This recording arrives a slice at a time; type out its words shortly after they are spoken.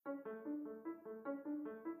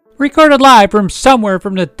Recorded live from somewhere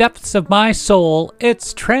from the depths of my soul,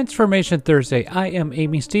 it's Transformation Thursday. I am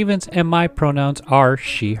Amy Stevens and my pronouns are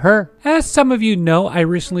she, her. As some of you know, I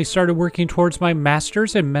recently started working towards my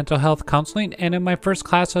master's in mental health counseling, and in my first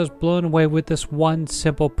class I was blown away with this one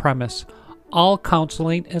simple premise. All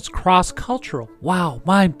counseling is cross-cultural. Wow,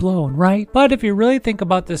 mind blown, right? But if you really think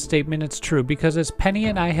about this statement, it's true, because as Penny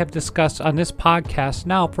and I have discussed on this podcast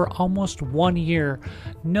now for almost 1 year,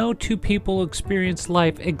 no two people experience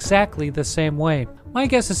life exactly the same way. My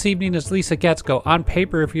guest this evening is Lisa Getsko. On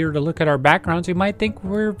paper, if you were to look at our backgrounds, you might think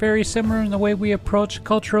we're very similar in the way we approach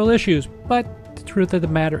cultural issues, but the truth of the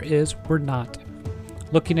matter is we're not.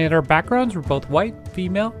 Looking at our backgrounds, we're both white,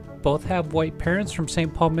 female, both have white parents from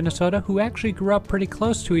St. Paul, Minnesota, who actually grew up pretty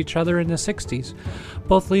close to each other in the 60s.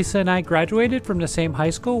 Both Lisa and I graduated from the same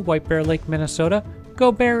high school, White Bear Lake, Minnesota.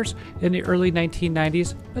 Go Bears, in the early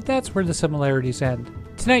 1990s, but that's where the similarities end.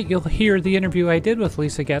 Tonight you'll hear the interview I did with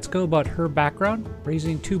Lisa Getsko about her background,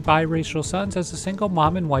 raising two biracial sons as a single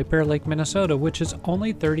mom in White Bear Lake, Minnesota, which is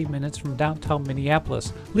only 30 minutes from downtown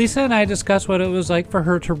Minneapolis. Lisa and I discussed what it was like for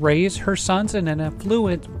her to raise her sons in an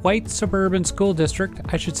affluent white suburban school district,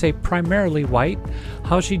 I should say primarily white,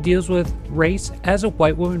 how she deals with race as a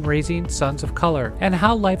white woman raising sons of color, and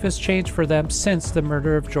how life has changed for them since the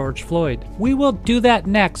murder of George Floyd. We will do that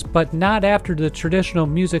next, but not after the traditional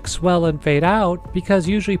music swell and fade out,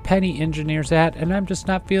 because usually Penny engineers that, and I'm just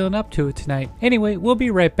not feeling up to it tonight. Anyway, we'll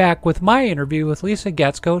be right back with my interview with Lisa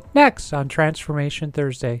Getsko next on Transformation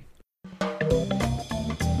Thursday.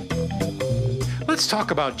 Let's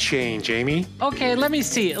talk about change, Amy. Okay, let me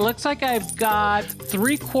see. It looks like I've got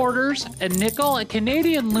 3/4, a nickel, a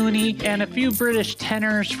Canadian loonie, and a few British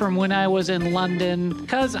tenors from when I was in London,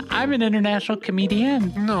 because I'm an international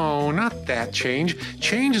comedian. No, not that change.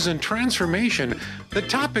 Change is in transformation. The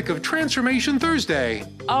topic of Transformation Thursday.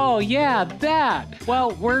 Oh, yeah, that.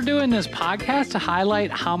 Well, we're doing this podcast to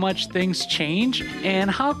highlight how much things change and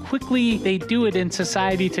how quickly they do it in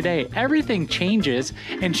society today. Everything changes,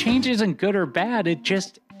 and change isn't good or bad. It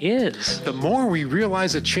just is. The more we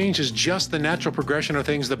realize that change is just the natural progression of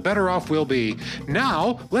things, the better off we'll be.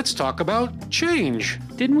 Now, let's talk about change.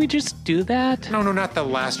 Didn't we just do that? No, not the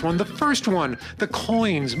last one. The first one. The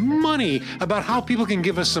coins, money, about how people can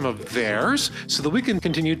give us some of theirs so that we can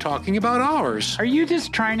continue talking about ours. Are you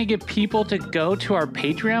just trying to get people to go to our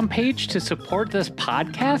Patreon page to support this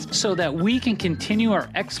podcast so that we can continue our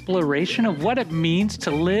exploration of what it means to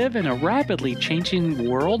live in a rapidly changing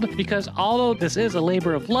world? Because although this is a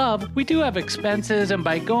labor of love, we do have expenses, and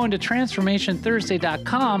by going to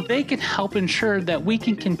transformationthursday.com, they can help ensure that we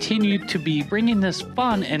can continue to be bringing this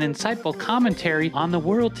fun and insightful commentary on the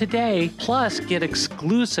world today, plus get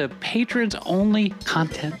exclusive patrons-only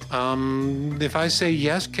content. If I say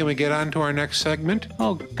yes, can we get on to our next segment?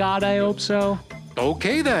 Oh, God, I hope so.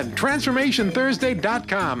 Okay then,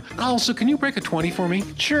 transformationthursday.com. Also, can you break a 20 for me?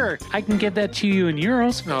 Sure, I can get that to you in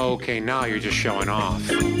euros. Okay, now you're just showing off.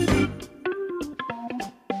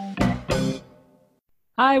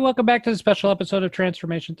 Hi, welcome back to the special episode of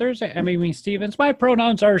Transformation Thursday. I'm Amy Stevens. My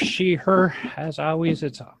pronouns are she, her. As always,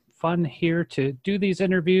 it's fun here to do these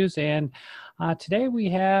interviews. And today we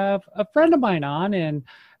have a friend of mine on. And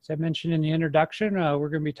as I mentioned in the introduction, we're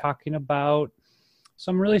going to be talking about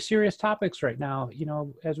some really serious topics right now. You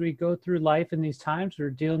know, as we go through life in these times,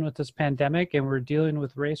 we're dealing with this pandemic and we're dealing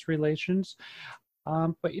with race relations.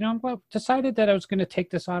 But, you know, I decided that I was going to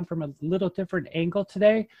take this on from a little different angle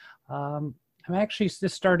today. I'm actually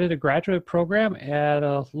just started a graduate program at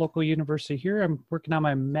a local university here. I'm working on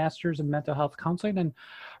my master's in mental health counseling, and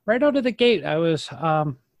right out of the gate, I was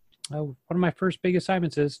one of my first big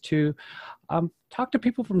assignments is to talk to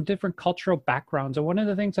people from different cultural backgrounds. And one of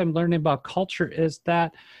the things I'm learning about culture is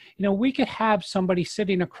that, you know, we could have somebody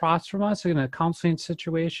sitting across from us in a counseling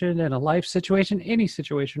situation, in a life situation, any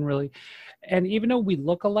situation really. And even though we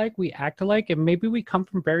look alike, we act alike, and maybe we come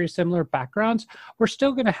from very similar backgrounds, we're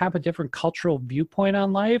still going to have a different cultural viewpoint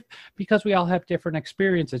on life because we all have different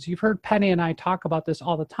experiences. You've heard Penny and I talk about this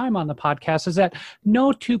all the time on the podcast, is that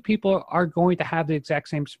no two people are going to have the exact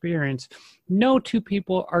same experience. No two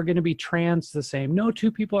people are going to be trans the same. No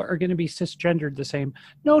two people are going to be cisgendered the same.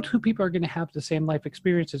 No two people are going to have the same life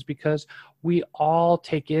experiences because we all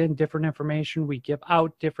take in different information. We give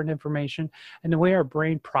out different information. And the way our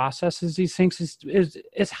brain processes these things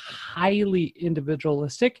is highly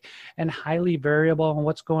individualistic and highly variable on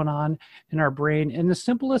what's going on in our brain. And the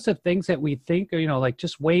simplest of things that we think, you know, like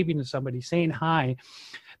just waving to somebody, saying hi,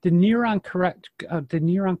 the neuron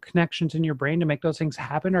connections in your brain to make those things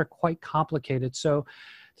happen are quite complicated. So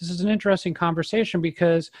this is an interesting conversation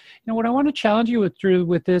because, you know, what I want to challenge you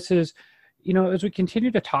with this is, as we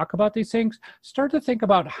continue to talk about these things, start to think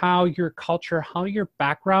about how your culture, how your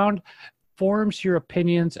background forms your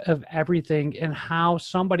opinions of everything, and how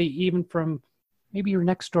somebody, even from maybe your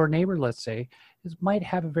next door neighbor, let's say, might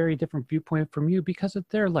have a very different viewpoint from you because of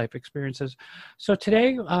their life experiences. So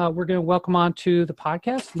today we're going to welcome on to the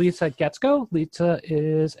podcast Lisa Getsko. Lisa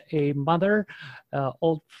is a mother,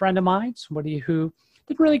 old friend of mine, somebody who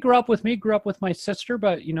didn't really grow up with me, grew up with my sister,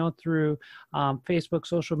 but through Facebook,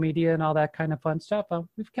 social media, and all that kind of fun stuff,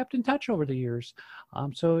 we've kept in touch over the years.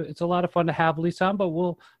 So it's a lot of fun to have Lisa on, but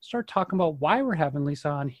we'll start talking about why we're having Lisa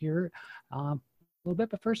on here a little bit.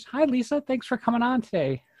 But first, hi, Lisa. Thanks for coming on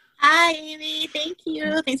today. Hi, Amy. Thank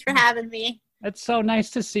you. Thanks for having me. It's so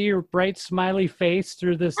nice to see your bright, smiley face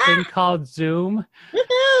through this thing called Zoom.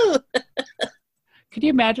 Woohoo! Could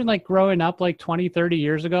you imagine growing up 20, 30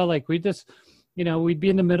 years ago? We just, we'd be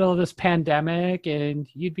in the middle of this pandemic and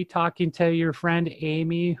you'd be talking to your friend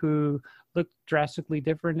Amy, who looked drastically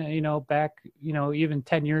different, back, even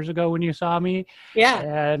 10 years ago when you saw me. Yeah.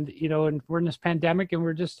 And, and we're in this pandemic and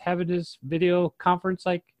we're just having this video conference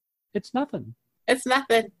it's nothing. It's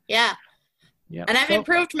nothing. Yeah. Yeah. And I've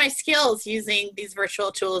improved my skills using these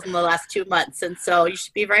virtual tools in the last 2 months. And so you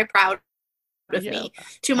should be very proud of me.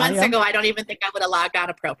 2 months ago, I don't even think I would have logged on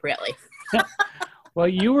appropriately. Well,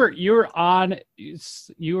 you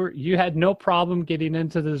had no problem getting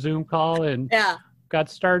into the Zoom call and got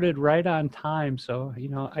started right on time. So,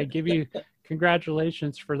 I give you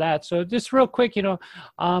congratulations for that. So just real quick,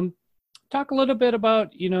 talk a little bit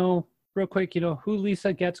about, real quick, who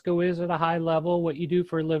Lisa Getsko is at a high level, what you do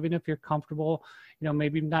for a living, if you're comfortable,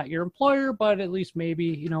 maybe not your employer, but at least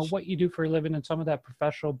maybe, what you do for a living and some of that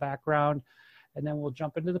professional background. And then we'll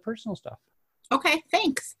jump into the personal stuff. Okay,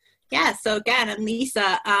 thanks. Yeah, so again, I'm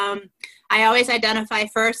Lisa. I always identify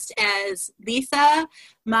first as Lisa,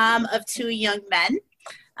 mom of 2 young men.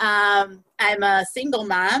 I'm a single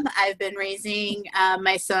mom. I've been raising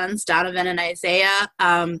my sons, Donovan and Isaiah,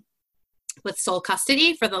 with sole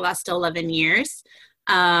custody for the last 11 years.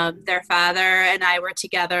 Their father and I were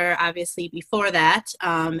together, obviously, before that.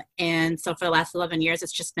 And so for the last 11 years,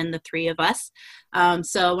 it's just been the 3 of us.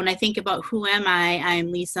 So when I think about who am I, I'm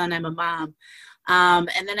Lisa and I'm a mom.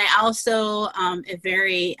 And then I also am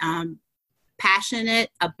very passionate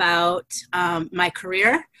about my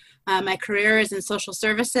career. My career is in social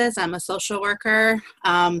services. I'm a social worker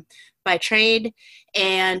by trade.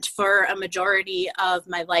 And for a majority of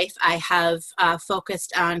my life, I have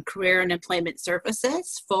focused on career and employment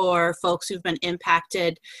services for folks who've been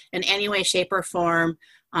impacted in any way, shape, or form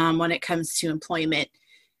when it comes to employment.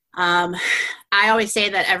 I always say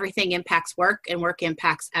that everything impacts work and work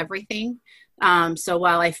impacts everything. So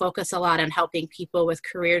while I focus a lot on helping people with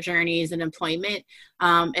career journeys and employment,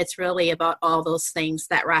 it's really about all those things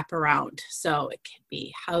that wrap around. So it can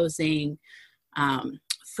be housing,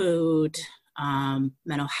 food,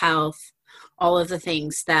 mental health, all of the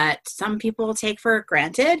things that some people take for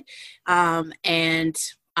granted. And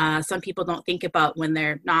some people don't think about when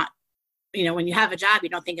they're not, when you have a job, you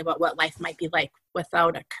don't think about what life might be like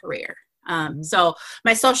without a career. So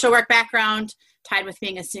my social work background tied with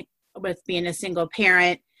being a single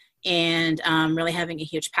parent and really having a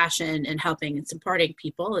huge passion in helping and supporting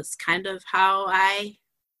people is kind of how I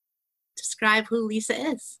describe who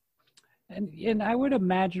Lisa is. And I would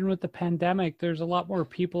imagine with the pandemic, there's a lot more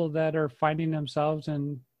people that are finding themselves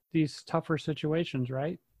in these tougher situations,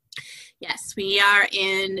 right? Yes, we are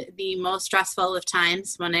in the most stressful of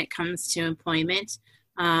times when it comes to employment.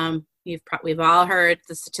 We've all heard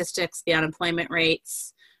the statistics, the unemployment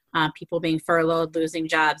rates, people being furloughed, losing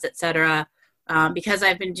jobs, et cetera. Because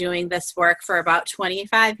I've been doing this work for about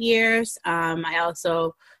 25 years, I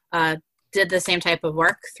also did the same type of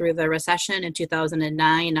work through the recession in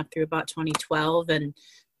 2009 up through about 2012. And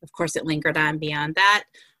of course, it lingered on beyond that.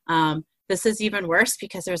 This is even worse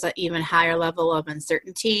because there's an even higher level of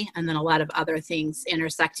uncertainty and then a lot of other things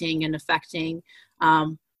intersecting and affecting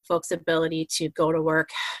folks' ability to go to work,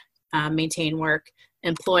 maintain work,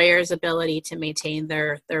 employers' ability to maintain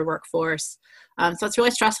their workforce. So it's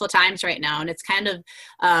really stressful times right now. And it's kind of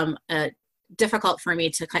difficult for me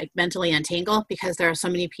to kind of mentally untangle because there are so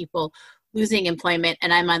many people losing employment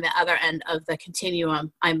and I'm on the other end of the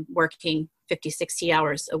continuum. I'm working 50, 60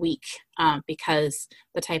 hours a week because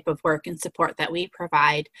the type of work and support that we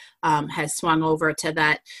provide has swung over to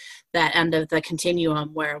that end of the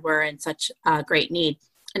continuum where we're in such great need.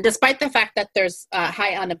 And despite the fact that there's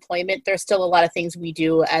high unemployment, there's still a lot of things we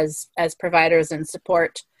do as providers and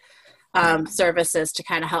support services to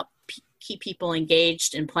kind of help keep people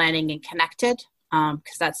engaged in planning and connected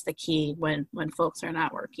because that's the key when folks are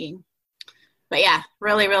not working. But yeah,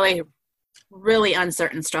 really, really really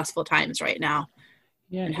uncertain, stressful times right now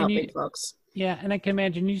Yeah, and and helping folks. yeah, and I can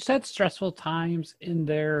imagine you said stressful times in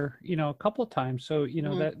there, a couple of times. So,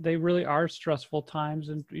 Mhm. that they really are stressful times.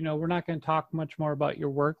 And, we're not going to talk much more about your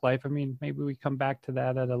work life. I mean, maybe we come back to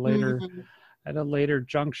that Mhm. at a later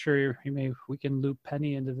juncture. We can loop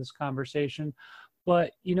Penny into this conversation.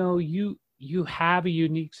 But, you have a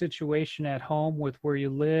unique situation at home with where you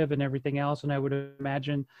live and everything else. And I would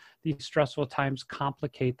imagine these stressful times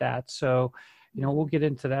complicate that. So, we'll get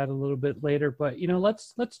into that a little bit later, but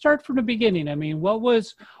let's start from the beginning. I mean, what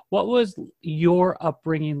was your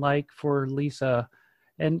upbringing like for Lisa?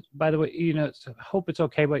 And by the way, hope it's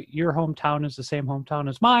okay, but your hometown is the same hometown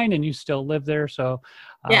as mine, and you still live there. So,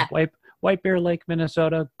 Yeah. White Bear Lake,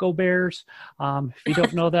 Minnesota, go Bears! If you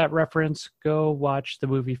don't know that reference, go watch the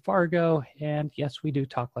movie Fargo. And yes, we do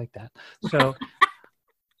talk like that. So,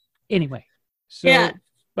 anyway, Yeah.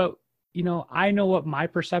 but I know what my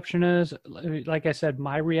perception is. Like I said,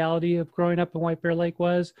 my reality of growing up in White Bear Lake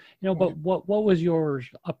was, Yeah. but what was your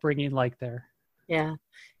upbringing like there? Yeah.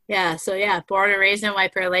 Yeah. So yeah, born and raised in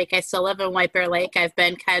White Bear Lake. I still live in White Bear Lake. I've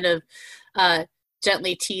been kind of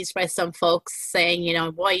gently teased by some folks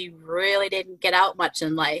saying, boy, you really didn't get out much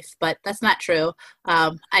in life, but that's not true.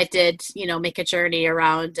 I did, make a journey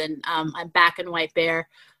around, and I'm back in White Bear.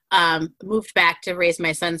 Moved back to raise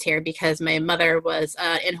my sons here because my mother was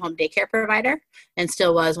an in-home daycare provider and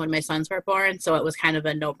still was when my sons were born. So it was kind of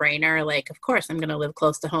a no-brainer. Like, of course, I'm going to live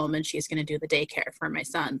close to home and she's going to do the daycare for my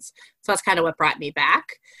sons. So that's kind of what brought me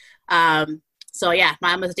back. So yeah,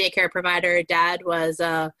 mom was a daycare provider. Dad was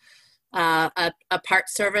a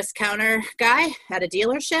parts service counter guy at a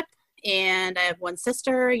dealership. And I have one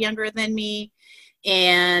sister younger than me.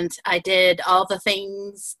 And I did all the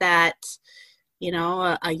things that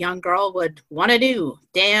a young girl would want to do: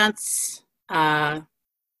 dance,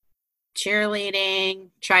 cheerleading,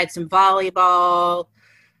 tried some volleyball,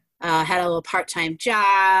 had a little part-time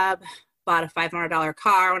job, bought a $500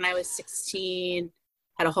 car when I was 16,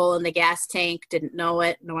 had a hole in the gas tank, didn't know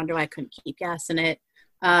it. No wonder why I couldn't keep gas in it.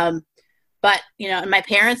 But, and my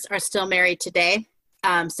parents are still married today.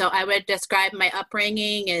 So I would describe my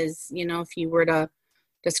upbringing as, if you were to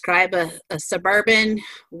describe a suburban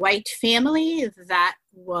white family, that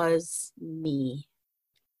was me.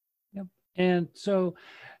 Yep. And so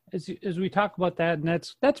as we talk about that, and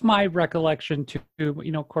that's my recollection too,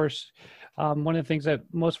 of course, one of the things that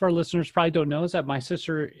most of our listeners probably don't know is that my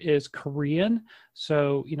sister is Korean.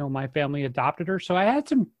 So, my family adopted her. So I had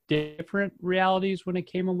some different realities when it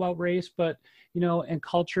came about race, but, and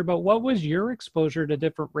culture. But what was your exposure to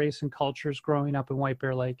different race and cultures growing up in White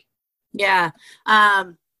Bear Lake? Yeah.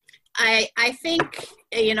 I think,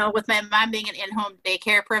 with my mom being an in-home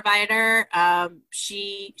daycare provider,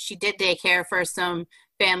 she did daycare for some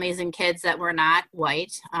families and kids that were not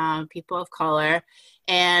white, people of color.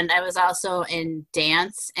 And I was also in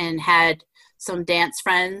dance and had some dance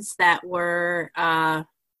friends that were,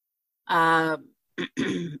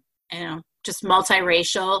 just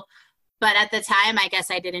multiracial. But at the time, I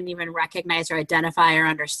guess I didn't even recognize or identify or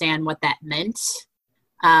understand what that meant.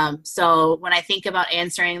 So when I think about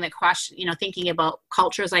answering the question, thinking about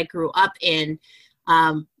cultures I grew up in,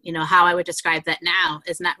 how I would describe that now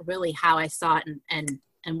is not really how I saw it and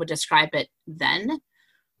would describe it then.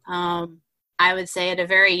 I would say at a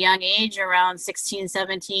very young age, around 16,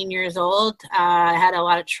 17 years old, I had a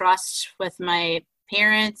lot of trust with my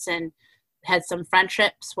parents and had some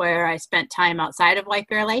friendships where I spent time outside of White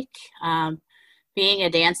Bear Lake. Being a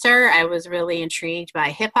dancer, I was really intrigued by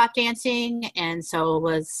hip hop dancing, and so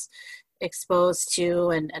was exposed to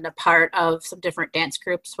and a part of some different dance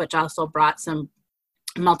groups, which also brought some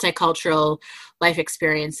multicultural life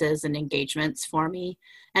experiences and engagements for me.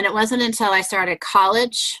 And it wasn't until I started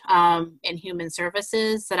college in human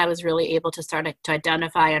services that I was really able to start to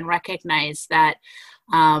identify and recognize that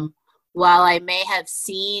while I may have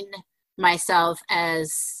seen myself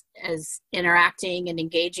as interacting and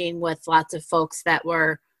engaging with lots of folks that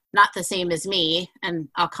were not the same as me, and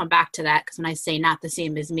I'll come back to that because when I say not the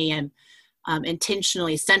same as me, I'm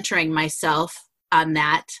intentionally centering myself on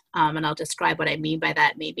that, and I'll describe what I mean by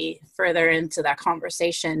that maybe further into that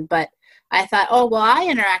conversation. But I thought, oh, well, I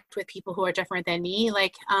interact with people who are different than me.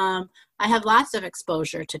 Like, I have lots of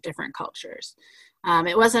exposure to different cultures.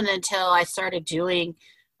 It wasn't until I started doing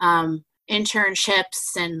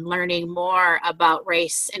internships and learning more about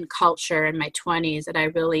race and culture in my 20s that I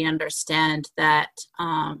really understand that,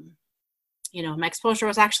 my exposure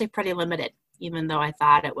was actually pretty limited, even though I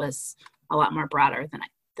thought it was a lot more broader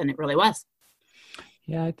than it really was.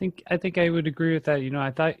 Yeah, I think I would agree with that.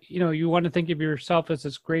 I thought, you want to think of yourself as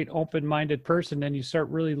this great open-minded person, and you start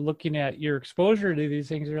really looking at your exposure to these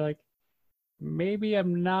things. You're like, maybe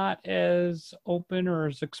I'm not as open or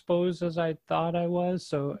as exposed as I thought I was.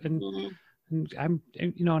 So, and I'm,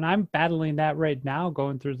 and I'm battling that right now,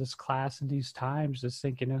 going through this class in these times, just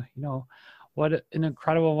thinking, what an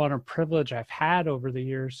incredible amount of privilege I've had over the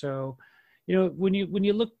years. So, when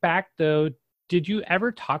you look back though, did you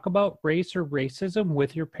ever talk about race or racism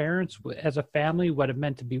with your parents as a family, what it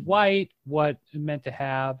meant to be white, what it meant to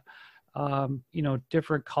have,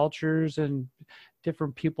 different cultures and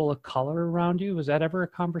different people of color around you? Was that ever a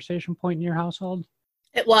conversation point in your household?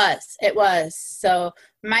 It was. So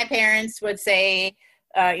my parents would say,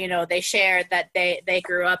 they shared that they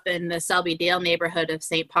grew up in the Selby Dale neighborhood of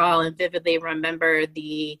St. Paul and vividly remember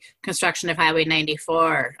the construction of Highway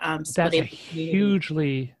 94. That's a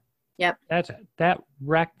hugely, yep. That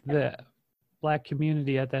wrecked the Black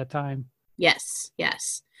community at that time. Yes.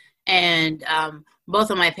 And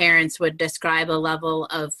both of my parents would describe a level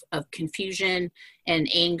of confusion and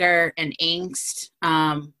anger and angst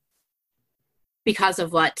because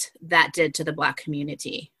of what that did to the Black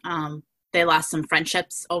community. They lost some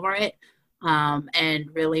friendships over it, and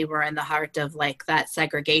really were in the heart of like that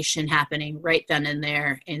segregation happening right then and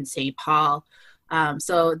there in St. Paul.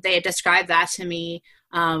 So they described that to me.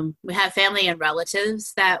 We have family and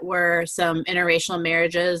relatives that were some interracial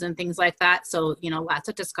marriages and things like that. So, lots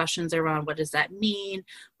of discussions around what does that mean?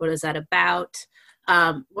 What is that about?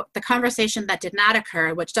 The conversation that did not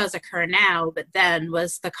occur, which does occur now, but then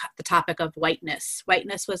was the topic of whiteness.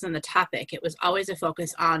 Whiteness wasn't the topic. It was always a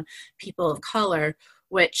focus on people of color,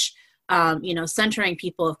 which, centering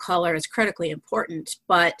people of color is critically important,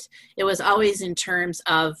 but it was always in terms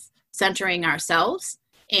of centering ourselves.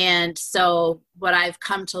 And so what I've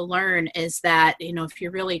come to learn is that, if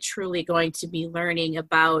you're really truly going to be learning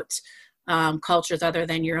about cultures other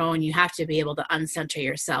than your own, you have to be able to uncenter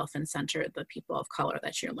yourself and center the people of color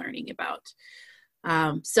that you're learning about.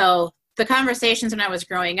 So the conversations when I was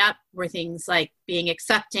growing up were things like being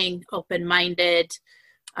accepting, open-minded,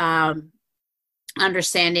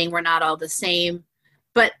 understanding we're not all the same.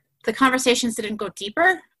 But the conversations didn't go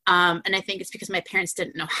deeper. And I think it's because my parents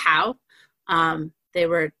didn't know how. They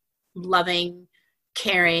were loving,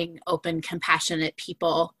 caring, open, compassionate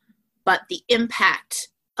people. But the impact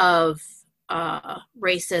of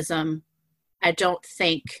racism, I don't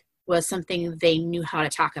think was something they knew how to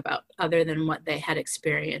talk about other than what they had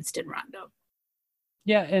experienced in Rondo.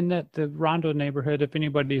 Yeah, and that the Rondo neighborhood, if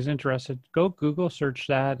anybody's interested, go Google search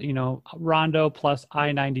that, Rondo plus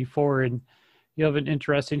I-94, and you have an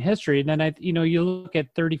interesting history. And then, you look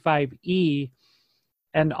at 35E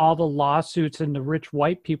and all the lawsuits and the rich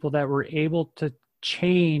white people that were able to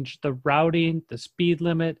change the routing, the speed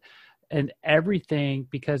limit, and everything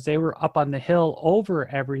because they were up on the hill over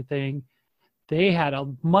everything. They had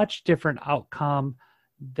a much different outcome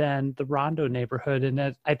than the Rondo neighborhood. And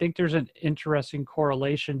that, I think there's an interesting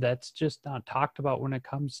correlation that's just not talked about when it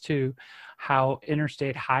comes to how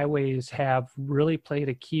interstate highways have really played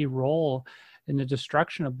a key role in the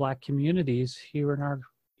destruction of Black communities here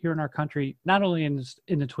in our country, not only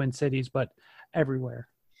in the Twin Cities, but everywhere.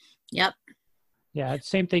 Yep. Yeah,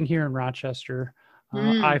 same thing here in Rochester.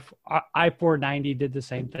 I-490 did the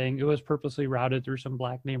same thing. It was purposely routed through some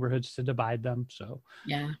Black neighborhoods to divide them. So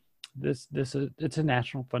yeah, it's a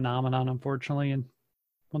national phenomenon, unfortunately, and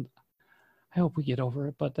I hope we get over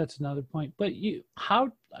it. But that's another point. But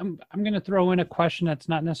I'm going to throw in a question that's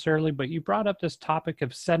not necessarily, but you brought up this topic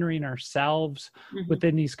of centering ourselves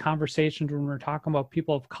within these conversations when we're talking about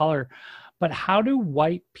people of color. But how do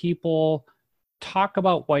white people talk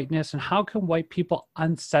about whiteness, and how can white people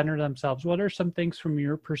uncenter themselves? What are some things from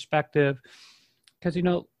your perspective? Because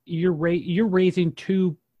you're raising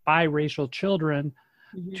two biracial children,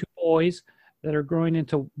 two boys that are growing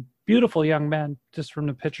into beautiful young men, just from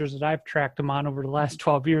the pictures that I've tracked them on over the last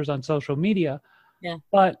 12 years on social media. Yeah.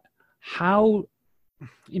 But how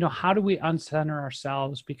do we uncenter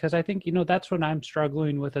ourselves? Because I think that's what I'm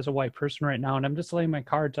struggling with as a white person right now, and I'm just laying my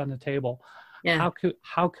cards on the table. Yeah.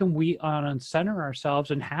 How can we uncenter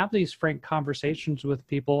ourselves and have these frank conversations with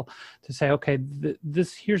people to say, okay,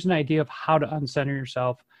 here's an idea of how to uncenter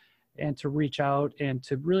yourself and to reach out and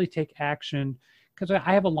to really take action. Because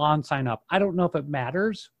I have a lawn sign up. I don't know if it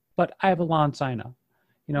matters, but I have a lawn sign up,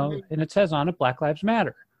 and it says on it, Black Lives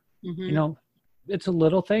Matter. It's a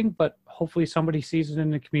little thing, but hopefully somebody sees it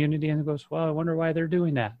in the community and goes, well, I wonder why they're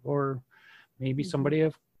doing that. Or maybe somebody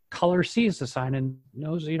of color sees the sign and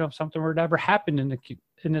knows, if something were to ever happen in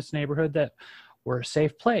this neighborhood, that we're a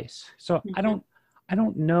safe place. So I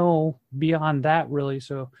don't know beyond that really.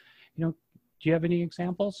 So, do you have any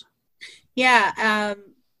examples? Yeah.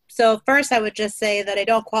 So first, I would just say that I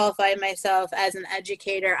don't qualify myself as an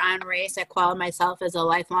educator on race. I qualify myself as a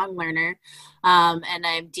lifelong learner, and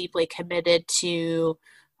I'm deeply committed to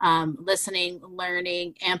listening,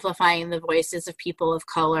 learning, amplifying the voices of people of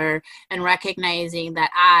color, and recognizing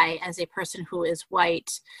that I, as a person who is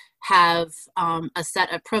white, have a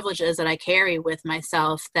set of privileges that I carry with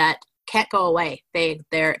myself that can't go away.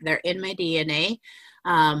 They're in my DNA.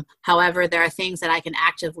 However, there are things that I can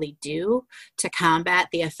actively do to combat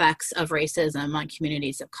the effects of racism on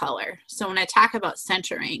communities of color. So when I talk about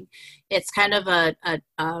centering, it's kind of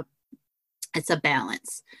it's a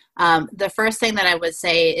balance. The first thing that I would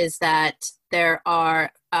say is that there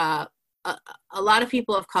are a lot of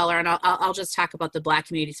people of color, and I'll just talk about the Black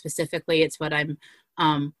community specifically. It's what I'm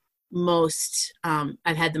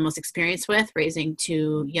I've had the most experience with, raising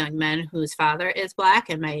two young men whose father is Black,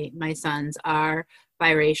 and my sons are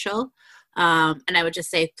biracial. And I would just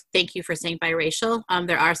say thank you for saying biracial.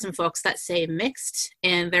 There are some folks that say mixed,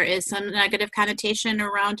 and there is some negative connotation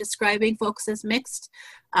around describing folks as mixed.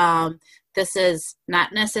 This is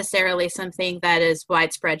not necessarily something that is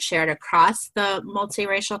widespread shared across the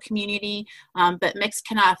multiracial community, but mixed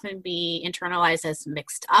can often be internalized as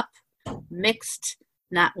mixed up, mixed,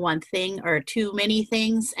 not one thing or too many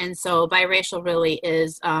things. And so biracial really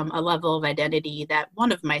is a level of identity that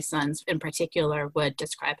one of my sons in particular would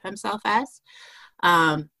describe himself as.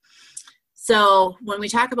 So when we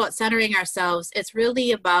talk about centering ourselves, it's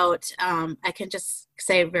really about, I can just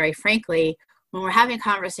say very frankly, when we're having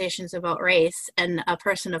conversations about race and a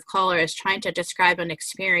person of color is trying to describe an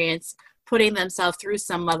experience, putting themselves through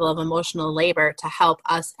some level of emotional labor to help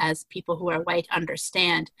us as people who are white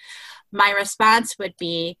understand, my response would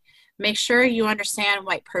be, make sure you understand,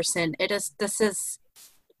 white person,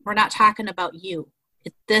 we're not talking about you.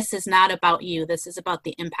 This is not about you. This is about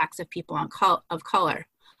the impacts of people of color.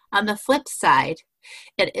 On the flip side,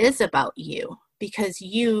 it is about you because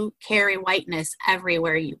you carry whiteness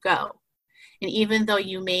everywhere you go. And even though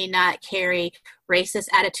you may not carry racist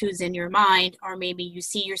attitudes in your mind, or maybe you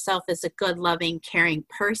see yourself as a good, loving, caring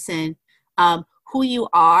person, who you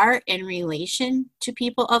are in relation to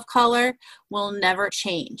people of color will never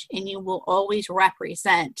change. And you will always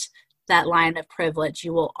represent that line of privilege.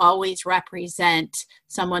 You will always represent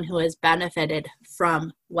someone who has benefited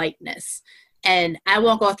from whiteness. And I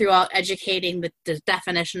won't go through all educating the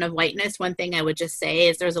definition of whiteness. One thing I would just say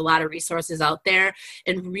is there's a lot of resources out there,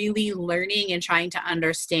 and really learning and trying to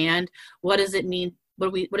understand what does it mean.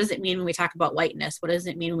 What does it mean when we talk about whiteness? What does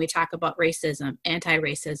it mean when we talk about racism,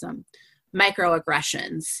 anti-racism,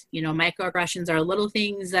 microaggressions? You know, microaggressions are little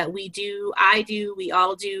things that we do, I do, we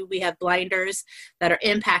all do. We have blinders that are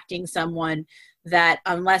impacting someone that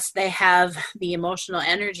unless they have the emotional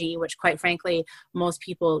energy, which quite frankly, most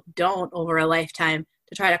people don't over a lifetime,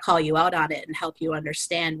 to try to call you out on it and help you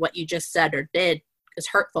understand what you just said or did is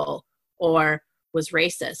hurtful or was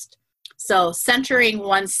racist. So centering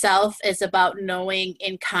oneself is about knowing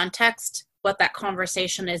in context what that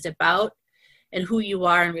conversation is about and who you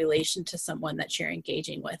are in relation to someone that you're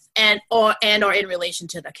engaging with and or in relation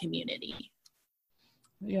to the community.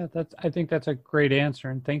 Yeah, I think that's a great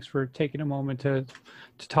answer, and thanks for taking a moment to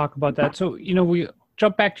talk about that. So, we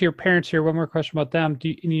jump back to your parents here. One more question about them.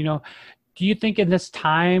 Do you think in this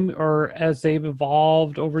time, or as they've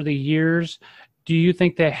evolved over the years, do you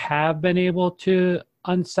think they have been able to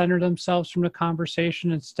uncenter themselves from the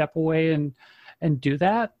conversation and step away and do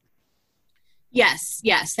that? Yes,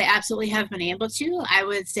 they absolutely have been able to. I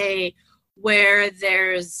would say where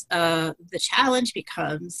there's the challenge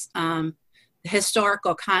becomes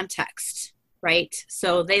historical context, right?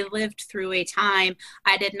 So they lived through a time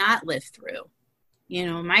I did not live through.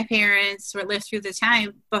 My parents lived through the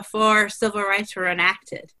time before civil rights were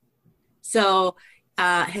enacted. So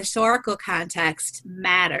historical context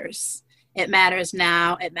matters. It matters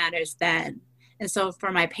now, it matters then. And so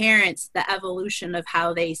for my parents, the evolution of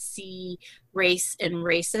how they see race and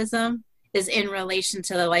racism is in relation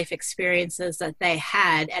to the life experiences that they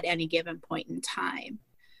had at any given point in time.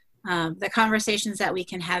 The conversations that we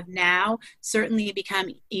can have now certainly become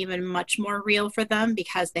even much more real for them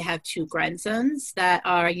because they have two grandsons that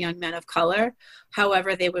are young men of color.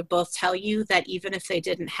 However, they would both tell you that even if they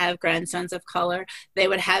didn't have grandsons of color, they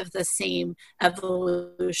would have the same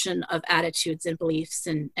evolution of attitudes and beliefs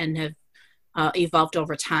and have evolved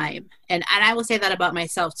over time. And I will say that about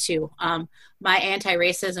myself too. My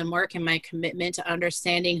anti-racism work and my commitment to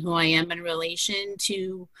understanding who I am in relation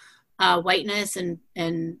to whiteness and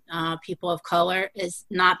people of color is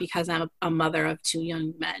not because I'm a mother of two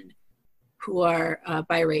young men who are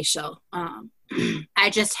biracial. I'm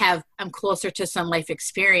closer to some life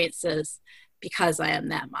experiences because I am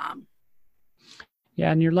that mom.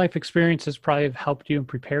 Yeah, and your life experiences probably have helped you and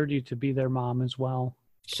prepared you to be their mom as well.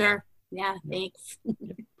 Sure. Yeah. Yep. Thanks.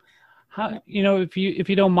 How, if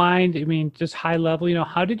you don't mind, I mean, just high level,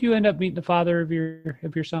 how did you end up meeting the father of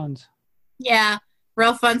your sons? Yeah.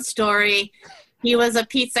 Real fun story. He was a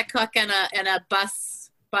pizza cook and a bus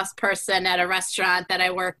person at a restaurant that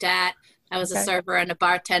I worked at. I was a Okay. server and a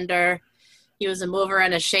bartender. He was a mover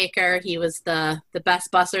and a shaker. He was the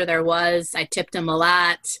best busser there was. I tipped him a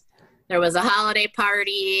lot. There was a holiday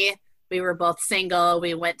party. We were both single.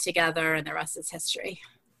 We went together, and the rest is history.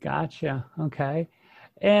 Gotcha. Okay.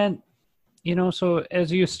 And, so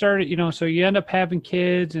as you started, so you end up having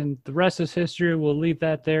kids and the rest is history. We'll leave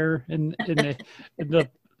that there in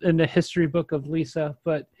the history book of Lisa.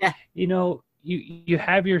 But, Yeah. You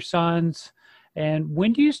have your sons, and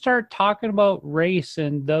when do you start talking about race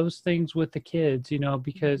and those things with the kids,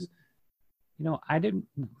 because, I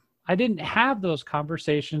didn't have those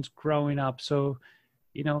conversations growing up. So,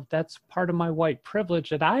 that's part of my white privilege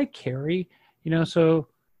that I carry, so,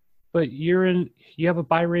 but you have a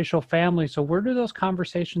biracial family. So where do those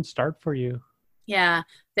conversations start for you? Yeah,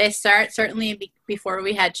 they start certainly before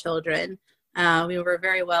we had children. We were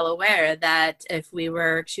very well aware that if we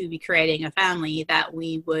were to be creating a family, that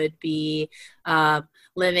we would be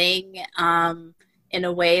living in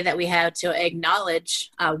a way that we had to acknowledge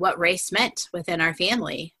what race meant within our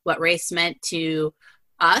family, what race meant to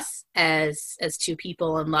us as two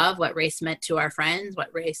people in love, what race meant to our friends,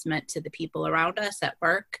 what race meant to the people around us at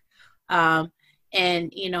work. And,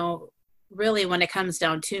 really when it comes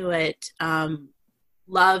down to it,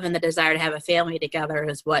 love and the desire to have a family together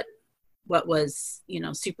is what was,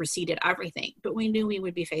 superseded everything. But we knew we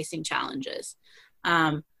would be facing challenges.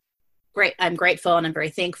 I'm grateful and I'm very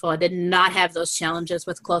thankful. I did not have those challenges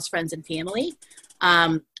with close friends and family.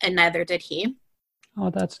 And neither did he. Oh,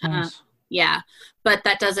 that's nice. Yeah. But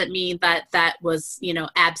that doesn't mean that was,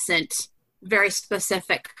 absent very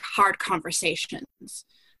specific hard conversations.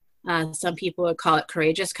 Some people would call it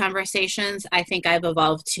courageous conversations. I think I've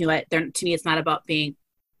evolved to it. To me, it's not about being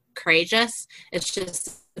courageous. It's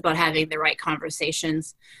just about having the right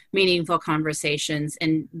conversations, meaningful conversations,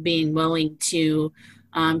 and being willing to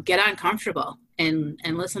get uncomfortable and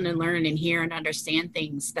listen and learn and hear and understand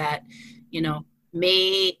things that,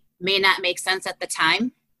 may not make sense at the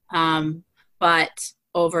time. But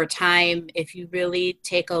over time, if you really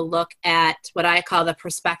take a look at what I call the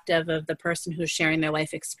perspective of the person who's sharing their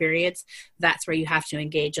life experience, that's where you have to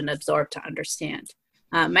engage and absorb to understand.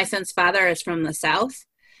 My son's father is from the South,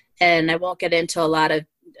 and I won't get into a lot of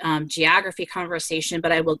geography conversation,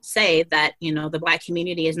 but I will say that, the Black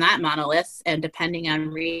community is not monolith, and depending on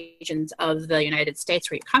regions of the United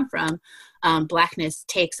States where you come from, Blackness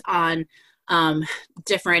takes on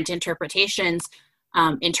different interpretations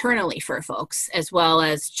internally for folks, as well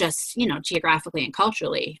as just, geographically and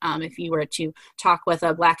culturally. If you were to talk with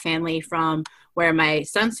a Black family from where my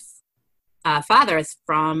son's father is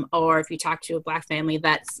from, or if you talk to a Black family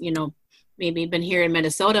that's, maybe been here in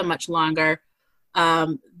Minnesota much longer,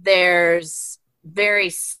 there's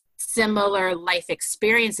very similar life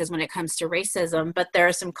experiences when it comes to racism, but there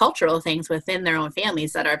are some cultural things within their own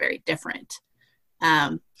families that are very different.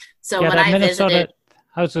 So when I visited,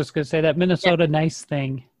 I was just going to say that Minnesota nice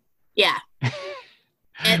thing. Yeah.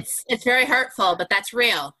 It's very hurtful, but that's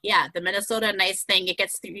real. Yeah. The Minnesota nice thing, it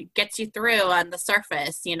gets you through on the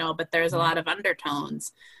surface, but there's a lot of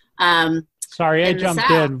undertones. Sorry, I jumped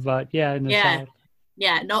in, but yeah. South.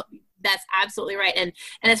 Yeah. No, that's absolutely right. And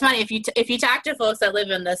it's funny if you talk to folks that live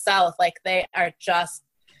in the South, like they are just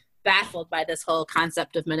baffled by this whole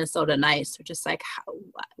concept of Minnesota nice. They're just like,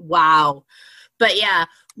 wow. But yeah,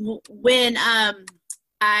 when,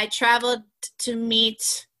 I traveled to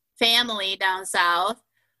meet family down south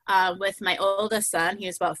with my oldest son. He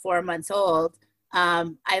was about 4 months old.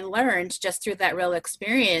 I learned just through that real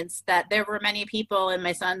experience that there were many people in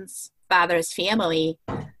my son's father's family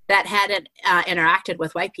that hadn't interacted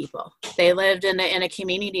with white people. They lived in a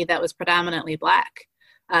community that was predominantly Black.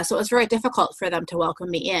 So it was very difficult for them to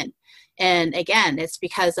welcome me in. And again, it's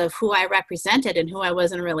because of who I represented and who I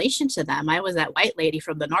was in relation to them. I was that white lady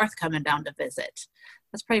from the North coming down to visit.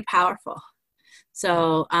 That's pretty powerful.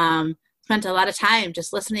 So spent a lot of time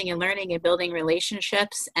just listening and learning and building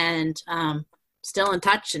relationships, and still in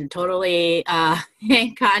touch and totally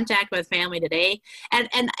in contact with family today. And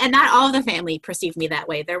not all of the family perceived me that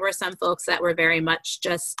way. There were some folks that were very much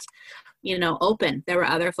just, open. There were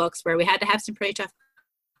other folks where we had to have some pretty tough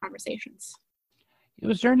conversations.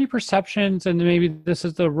 Was there any perceptions, and maybe this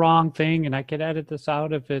is the wrong thing, and I could edit this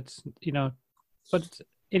out if it's, but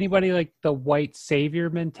anybody like the white savior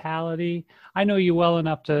mentality? I know you well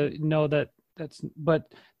enough to know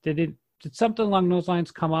but did did something along those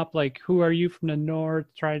lines come up? Like, who are you from the North?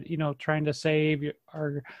 Trying to save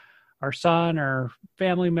our son, or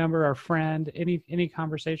family member, or friend? Any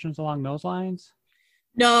conversations along those lines?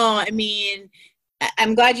 No, I mean,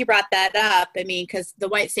 I'm glad you brought that up. I mean, because the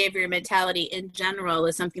white savior mentality in general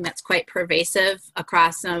is something that's quite pervasive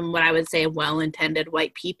across some, what I would say, well-intended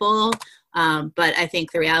white people. But I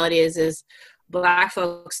think the reality is Black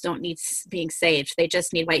folks don't need being saved. They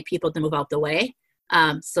just need white people to move out the way,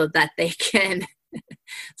 so that they can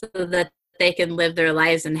live their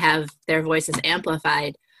lives and have their voices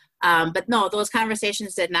amplified. But no, those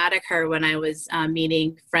conversations did not occur when I was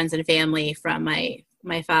meeting friends and family from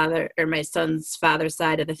my father or my son's father's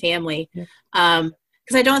side of the family. Yeah.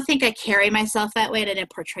 Because I don't think I carry myself that way, and I didn't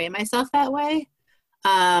portray myself that way.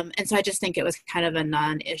 And so I just think it was kind of a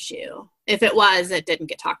non-issue. If it was, it didn't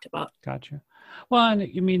get talked about. Gotcha. Well, and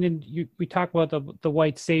you mean, we talk about the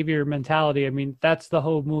white savior mentality. I mean, that's the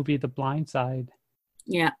whole movie, The Blind Side.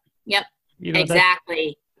 Yeah. Yep. You know,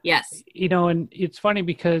 exactly. Yes. And it's funny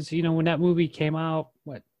because, when that movie came out,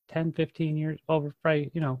 10, 15 years over,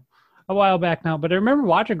 probably, a while back now, but I remember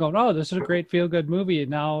watching going, oh, this is a great feel good movie.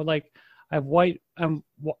 And now, like, I've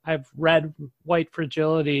read White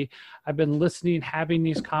Fragility. I've been listening, having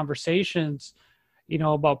these conversations,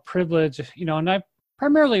 about privilege, and I've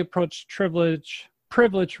primarily approached privilege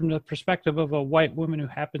from the perspective of a white woman who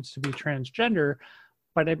happens to be transgender.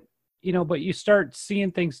 But but you start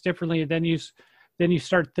seeing things differently, and then you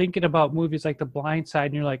start thinking about movies like The Blind Side,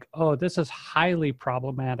 and you're like, oh, this is highly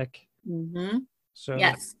problematic. Mm-hmm. So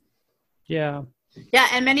yes. Yeah. Yeah,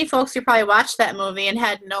 and many folks who probably watched that movie and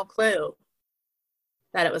had no clue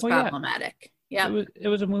that it was problematic. Yeah. It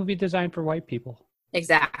was a movie designed for white people.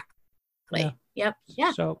 Exactly. Yeah. Yep.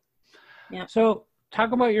 Yeah. So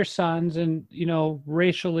talk about your sons, and,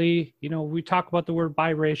 racially, we talk about the word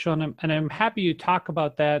biracial, and I'm happy you talk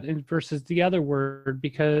about that versus the other word,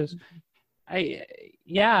 because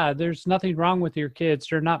there's nothing wrong with your kids.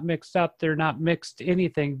 They're not mixed up. They're not mixed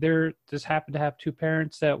anything. They're just happen to have two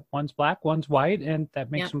parents that one's Black, one's white, and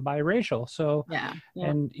that makes them biracial. So,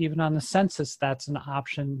 and even on the census, that's an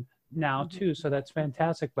option now too. So that's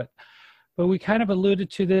fantastic. But we kind of alluded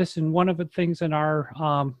to this, and one of the things in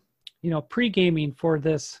our, pre-gaming for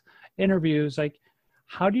this interview is like,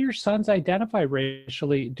 how do your sons identify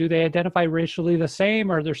racially? Do they identify racially the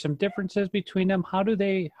same? Are there some differences between them? How do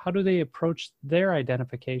they approach their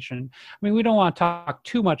identification? I mean, we don't want to talk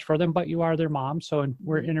too much for them, but you are their mom, so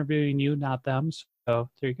we're interviewing you, not them. So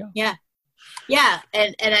there you go. Yeah. Yeah.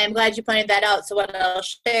 And I'm glad you pointed that out. So what I'll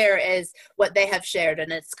share is what they have shared,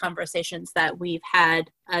 and it's conversations that we've had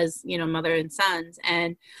as, mother and sons,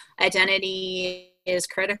 and identity is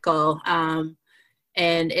critical.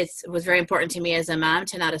 And it was very important to me as a mom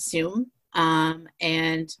to not assume.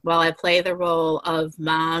 And while I play the role of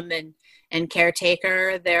mom and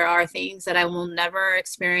caretaker, there are things that I will never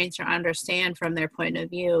experience or understand from their point of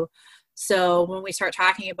view. So when we start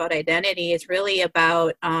talking about identity, it's really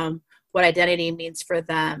about what identity means for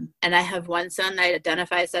them. And I have one son that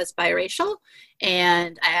identifies as biracial,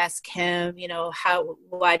 and I ask him,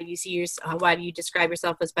 why do you describe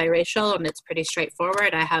yourself as biracial? And it's pretty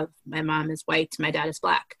straightforward. My mom is white, my dad is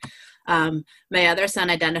Black. My other son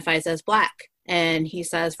identifies as Black, and he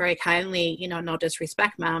says very kindly, no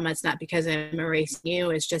disrespect, Mom, it's not because I'm erasing you,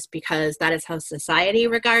 it's just because that is how society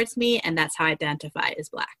regards me, and that's how I identify as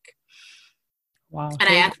Black. Wow. And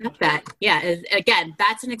I accept that. Yeah. Again,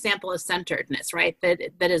 that's an example of centeredness, right?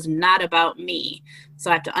 That is not about me.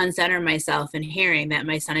 So I have to uncenter myself in hearing that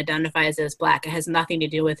my son identifies as Black. It has nothing to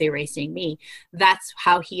do with erasing me. That's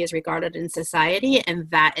how he is regarded in society,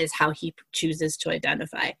 and that is how he chooses to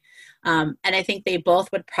identify. And I think they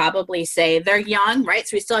both would probably say they're young, right?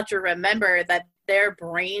 So we still have to remember that their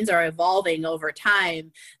brains are evolving over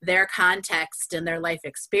time. Their context and their life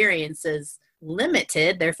experiences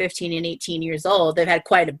limited. They're 15 and 18 years old. They've had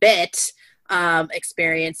quite a bit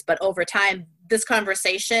experience, but over time, this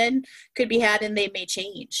conversation could be had and they may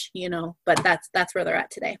change, but that's where they're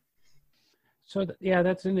at today. So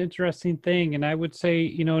that's an interesting thing. And I would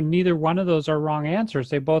say, neither one of those are wrong answers.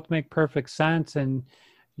 They both make perfect sense. And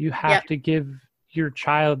you have to give your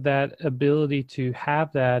child that ability to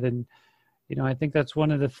have that. And, I think that's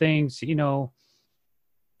one of the things,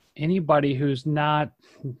 anybody who's not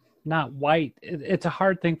white, it's a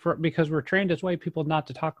hard thing because we're trained as white people not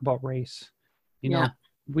to talk about race.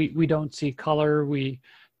 We don't see color. We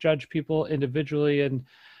judge people individually. And,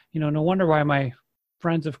 no wonder why my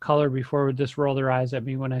friends of color before would just roll their eyes at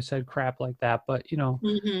me when I said crap like that. But,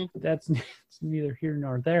 that's it's neither here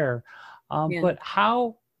nor there. But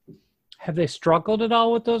how have they struggled at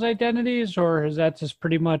all with those identities, or has that just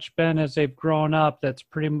pretty much been as they've grown up, that's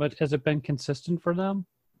pretty much, has it been consistent for them?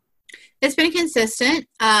 It's been consistent.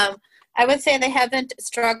 I would say they haven't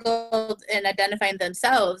struggled in identifying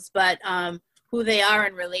themselves, but who they are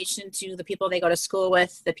in relation to the people they go to school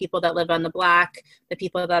with, the people that live on the block, the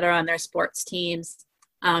people that are on their sports teams,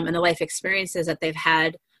 and the life experiences that they've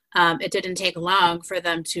had. It didn't take long for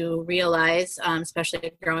them to realize,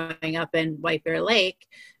 especially growing up in White Bear Lake,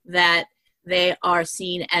 that they are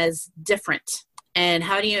seen as different. And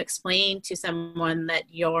how do you explain to someone that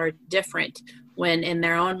you're different when in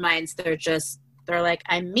their own minds they're like,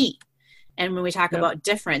 I'm me? And when we talk about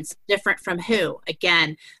different from who?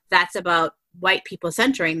 Again, that's about white people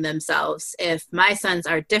centering themselves. If my sons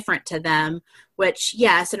are different to them, which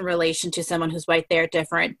yes, in relation to someone who's white, they're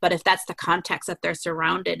different. But if that's the context that they're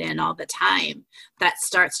surrounded in all the time, that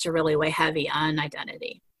starts to really weigh heavy on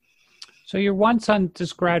identity. So your one son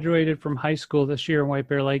just graduated from high school this year in White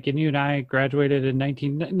Bear Lake, and you and I graduated in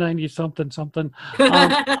 1990 something.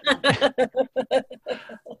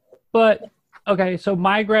 But okay, so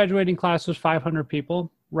my graduating class was 500 people,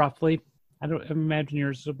 roughly. I imagine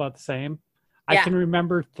yours is about the same. Yeah. I can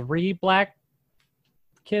remember 3 Black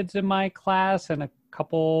kids in my class and a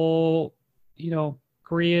couple,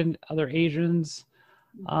 Korean, other Asians.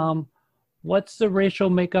 What's the racial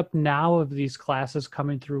makeup now of these classes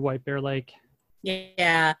coming through White Bear Lake?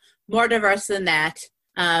 Yeah, more diverse than that.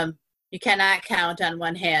 You cannot count on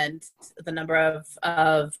one hand the number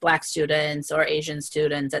of Black students or Asian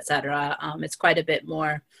students, et cetera. It's quite a bit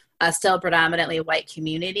more, still predominantly white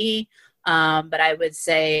community, but I would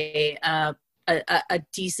say a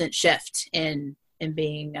decent shift in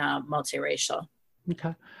being multiracial.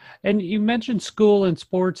 Okay. And you mentioned school and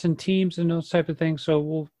sports and teams and those type of things, so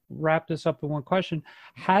we'll wrap this up in one question.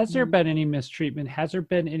 Has there been any mistreatment? Has there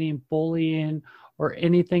been any bullying or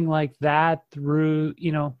anything like that through,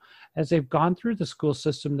 as they've gone through the school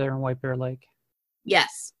system there in White Bear Lake?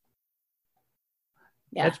 Yes.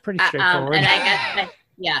 Yeah. That's pretty straightforward. And I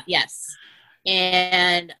guess, yes.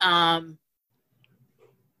 And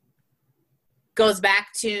goes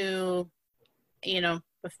back to,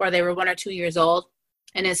 before they were 1 or 2 years old,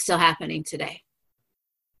 and it's still happening today.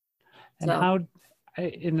 And how,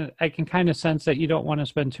 I can kind of sense that you don't want to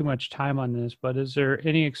spend too much time on this, but is there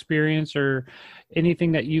any experience or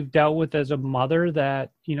anything that you've dealt with as a mother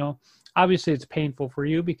that, obviously it's painful for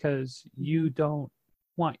you because you don't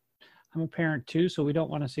want, I'm a parent too, so we don't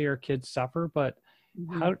want to see our kids suffer, but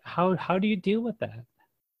how do you deal with that?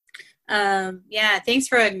 Thanks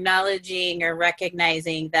for acknowledging or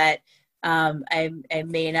recognizing that I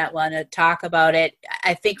may not want to talk about it.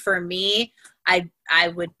 I think for me, I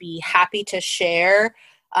would be happy to share.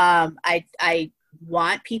 I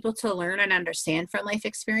want people to learn and understand from life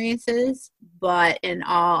experiences, but in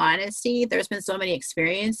all honesty, there's been so many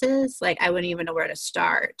experiences, like I wouldn't even know where to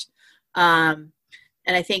start. And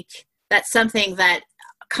I think that's something that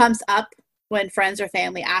comes up when friends or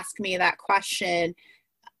family ask me that question.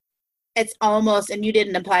 It's almost, and you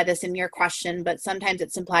didn't imply this in your question, but sometimes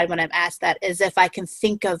it's implied when I'm asked that, as if I can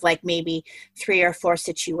think of like maybe 3 or 4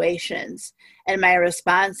 situations. And my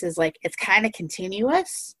response is like, it's kind of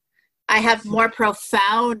continuous. I have more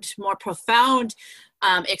profound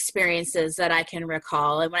experiences that I can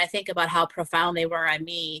recall. And when I think about how profound they were on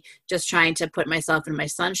me, just trying to put myself in my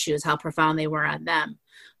son's shoes, how profound they were on them.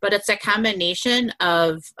 But it's a combination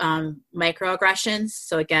of microaggressions.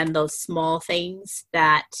 So again, those small things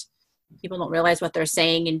that people don't realize what they're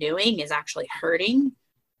saying and doing is actually hurting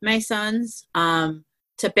my sons,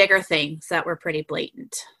 to bigger things that were pretty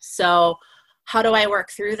blatant. So how do I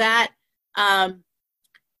work through that?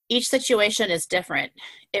 Each situation is different.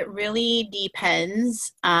 It really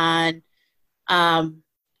depends on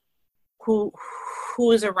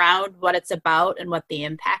who's around, what it's about, and what the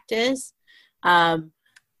impact is.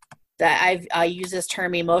 That I use this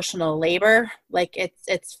term emotional labor, like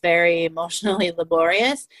it's very emotionally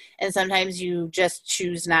laborious. And sometimes you just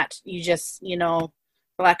choose not,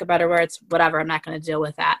 for lack of better words, whatever, I'm not going to deal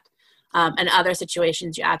with that. And other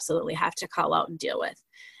situations you absolutely have to call out and deal with.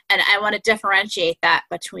 And I want to differentiate that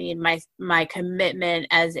between my commitment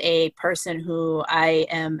as a person who I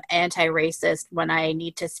am anti-racist. When I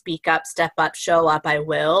need to speak up, step up, show up, I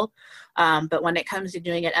will. But when it comes to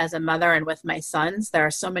doing it as a mother and with my sons, there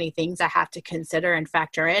are so many things I have to consider and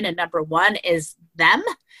factor in. And number one is them.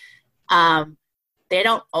 They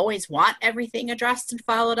don't always want everything addressed and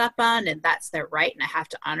followed up on, and that's their right. And I have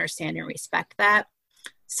to understand and respect that.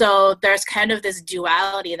 So there's kind of this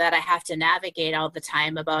duality that I have to navigate all the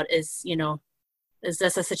time about is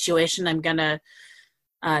this a situation I'm going to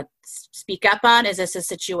speak up on? Is this a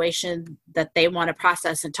situation that they want to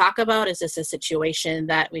process and talk about? Is this a situation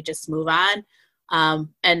that we just move on?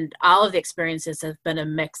 And all of the experiences have been a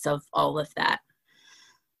mix of all of that.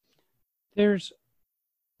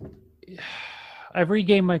 I've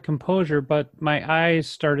regained my composure, but my eyes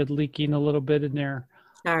started leaking a little bit in there.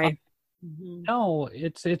 Sorry. No,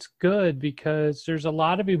 it's good because there's a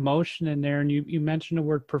lot of emotion in there, and you mentioned the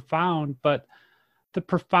word profound, but the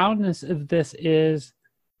profoundness of this is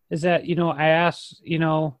that, I asked,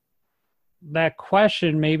 that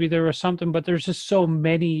question, maybe there was something, but there's just so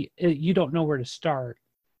many, you don't know where to start.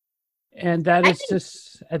 And that is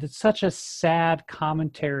just, it's such a sad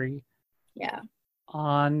commentary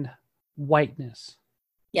on whiteness.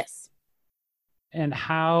 Yes. And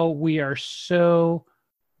how we are so,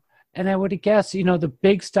 and I would guess, the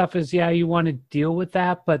big stuff is, you want to deal with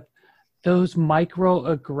that, but those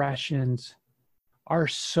microaggressions are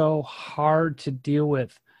so hard to deal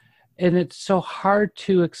with. And it's so hard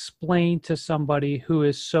to explain to somebody who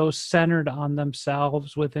is so centered on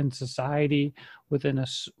themselves within society, within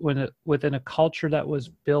a culture that was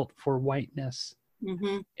built for whiteness,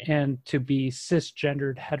 and to be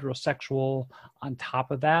cisgendered, heterosexual on top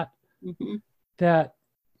of that, that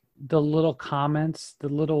the little comments, the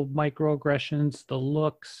little microaggressions, the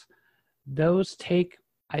looks, those take,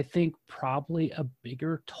 I think, probably a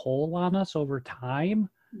bigger toll on us over time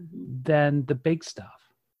than the big stuff.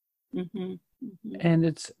 And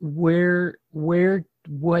it's what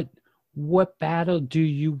battle do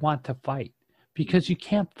you want to fight? Because you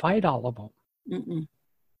can't fight all of them.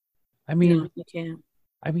 I mean, no, you can't.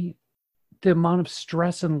 I mean, the amount of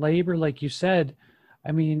stress and labor, like you said,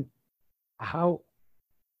 I mean, how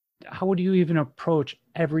would you even approach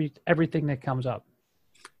everything that comes up?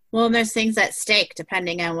 Well, there's things at stake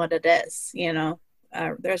depending on what it is,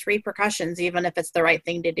 there's repercussions, even if it's the right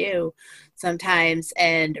thing to do sometimes.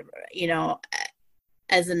 And,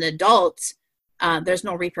 as an adult, there's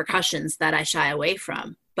no repercussions that I shy away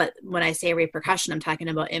from. But when I say repercussion, I'm talking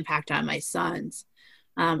about impact on my sons.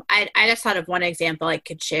 I just thought of one example I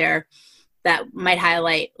could share that might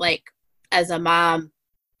highlight, like, as a mom,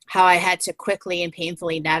 how I had to quickly and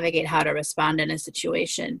painfully navigate how to respond in a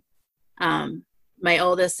situation. My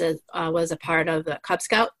oldest was a part of the Cub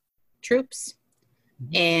Scout troops.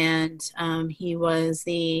 And he was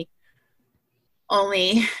the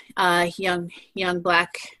only young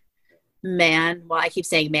black man. Well, I keep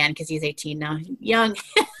saying man because he's 18 now. Young.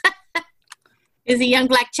 He was a young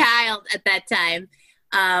black child at that time.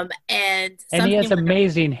 And he has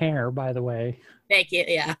amazing hair, by the way. Thank you.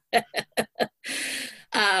 Yeah.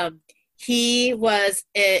 He was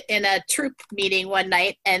in a troop meeting one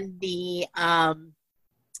night, and the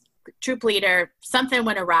troop leader, something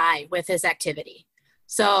went awry with his activity.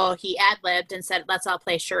 So he ad-libbed and said, let's all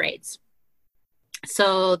play charades.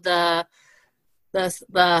 So the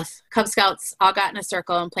Cub Scouts all got in a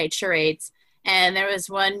circle and played charades. And there was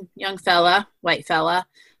one young fella, white fella,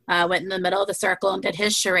 went in the middle of the circle and did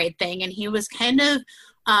his charade thing. And he was kind of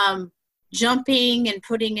jumping and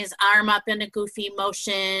putting his arm up in a goofy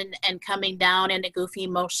motion and coming down in a goofy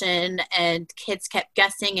motion. And kids kept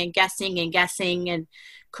guessing and guessing and guessing and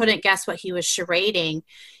couldn't guess what he was charading.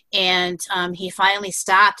 And he finally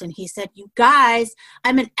stopped and he said, "You guys,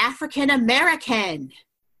 I'm an African American."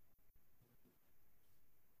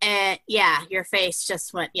 And yeah, your face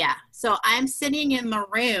just went, yeah. So I'm sitting in the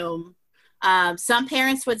room. Some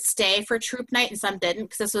parents would stay for troop night and some didn't,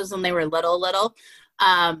 because this was when they were little.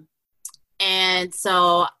 And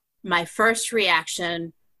so my first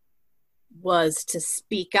reaction was to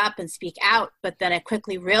speak up and speak out. But then I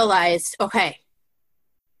quickly realized, okay,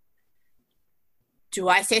 do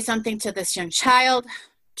I say something to this young child?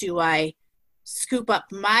 Do I scoop up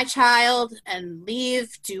my child and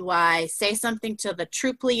leave? Do I say something to the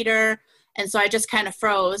troop leader? And so I just kind of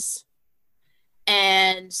froze.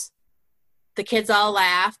 And the kids all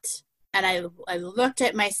laughed. And I looked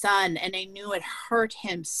at my son and I knew it hurt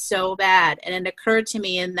him so bad. And it occurred to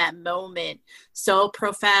me in that moment, so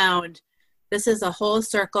profound, this is a whole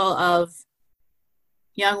circle of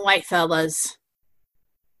young white fellas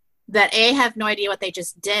that A, have no idea what they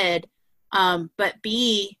just did, but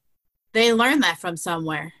B, they learned that from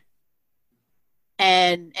somewhere.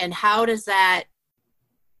 And how does that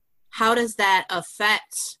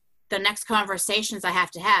affect the next conversations I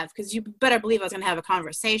have to have? Because you better believe I was going to have a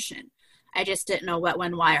conversation. I just didn't know what,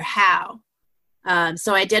 when, why, or how.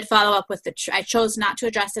 So I did follow up with I chose not to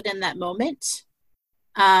address it in that moment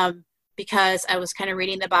because I was kind of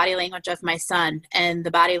reading the body language of my son, and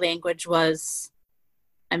the body language was,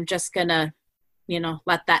 I'm just going to,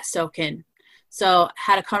 let that soak in. So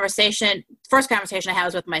had a conversation. First conversation I had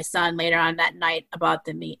was with my son later on that night about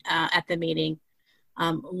at the meeting.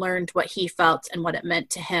 Learned what he felt and what it meant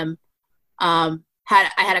to him. I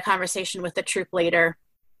had a conversation with the troop leader.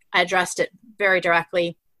 I addressed it very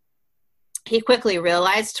directly. He quickly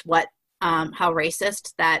realized how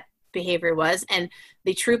racist that behavior was, and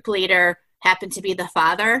the troop leader happened to be the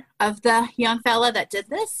father of the young fella that did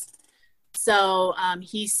this. So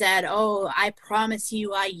he said, "Oh, I promise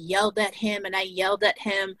you, I yelled at him and I yelled at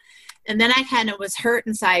him." And then I kind of was hurt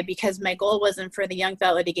inside because my goal wasn't for the young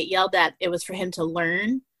fella to get yelled at. It was for him to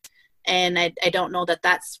learn. And I don't know that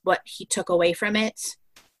that's what he took away from it.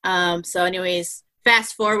 So anyways,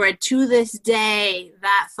 fast forward to this day,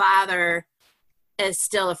 that father is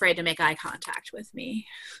still afraid to make eye contact with me.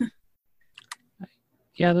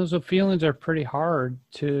 Yeah, those feelings are pretty hard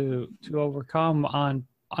to overcome on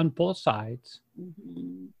both sides.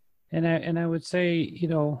 Mm-hmm. And I would say, you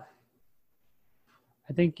know,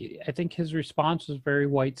 I think his response was very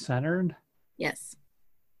white-centered. Yes.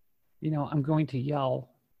 You know, I'm going to yell.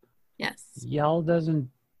 Yes. Yell doesn't.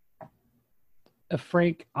 A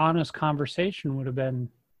frank, honest conversation would have been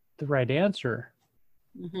the right answer.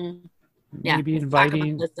 Mm-hmm. Yeah. Maybe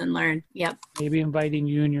inviting, listen, learn. Yep. Maybe inviting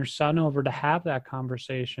you and your son over to have that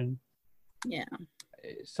conversation. Yeah.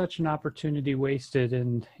 It's such an opportunity wasted,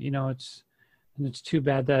 and you know it's too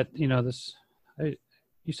bad that you know this.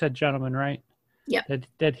 You said gentleman, right? Yeah.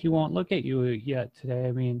 That he won't look at you yet today.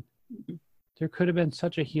 I mean, there could have been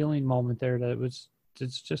such a healing moment there that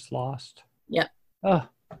it's just lost. Yeah. Oh,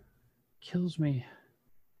 kills me.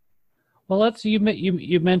 Well, you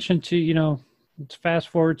mentioned to, you know, let's fast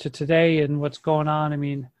forward to today and what's going on. I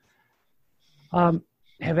mean,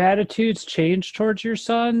 have attitudes changed towards your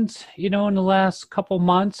sons, you know, in the last couple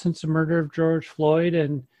months since the murder of George Floyd?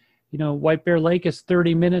 And, you know, White Bear Lake is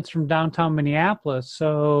 30 minutes from downtown Minneapolis.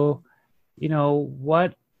 So, you know,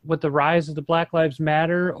 with the rise of the Black Lives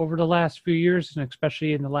Matter over the last few years, and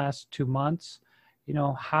especially in the last 2 months, you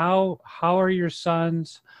know, how are your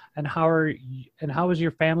sons and how is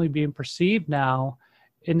your family being perceived now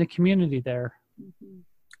in the community there? Mm-hmm.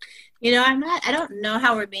 You know, I don't know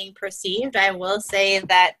how we're being perceived. I will say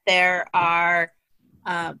that there are,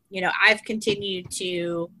 you know, I've continued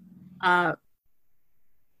to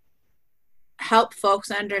help folks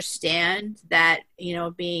understand that, you know,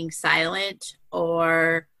 being silent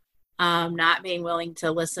or not being willing to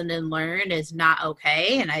listen and learn is not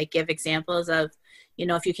okay. And I give examples of, you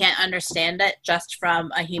know, if you can't understand it just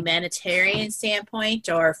from a humanitarian standpoint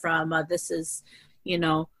or from this is, you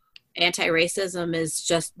know, anti-racism is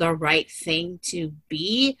just the right thing to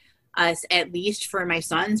be, at least for my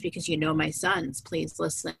sons, because you know my sons, please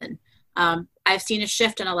listen. I've seen a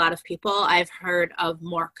shift in a lot of people. I've heard of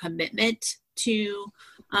more commitment to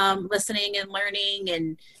listening and learning,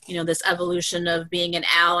 and you know, this evolution of being an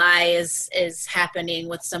ally is happening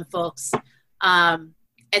with some folks.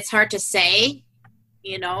 It's hard to say,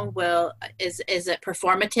 you know, is it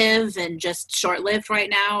performative and just short-lived right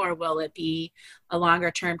now, or will it be a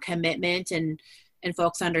longer-term commitment and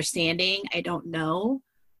folks understanding? I don't know.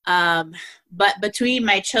 But between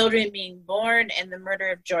my children being born and the murder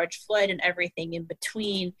of George Floyd and everything in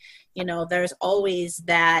between, you know, there's always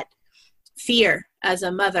that fear as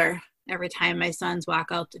a mother every time my sons walk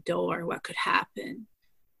out the door, what could happen?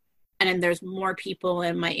 And then there's more people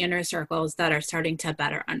in my inner circles that are starting to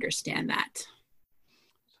better understand that.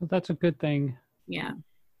 So that's a good thing. Yeah.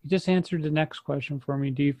 You just answered the next question for me.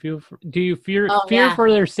 Do you fear yeah. for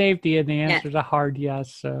their safety? And the answer is a hard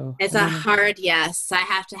yes. So it's a hard yes. I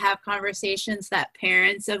have to have conversations that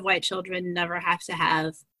parents of white children never have to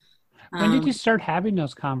have. When did you start having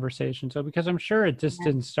those conversations? So, because I'm sure it just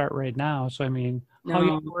didn't start right now. So, I mean, how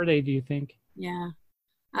young were they, do you think? Yeah.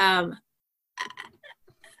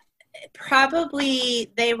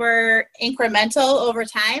 Probably they were incremental over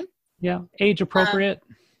time. Yeah. Age appropriate.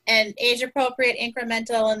 And age appropriate,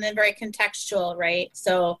 incremental, and then very contextual, right?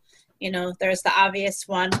 So, you know, there's the obvious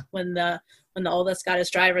one when the oldest got his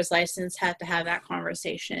driver's license, had to have that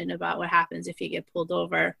conversation about what happens if you get pulled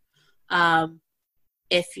over.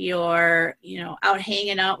 If you're, you know, out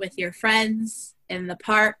hanging out with your friends in the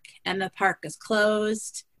park and the park is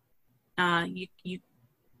closed,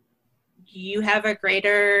 you have a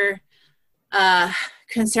greater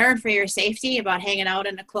concern for your safety about hanging out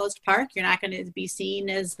in a closed park. You're not going to be seen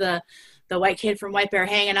as the white kid from White Bear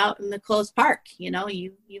hanging out in the closed park. You know,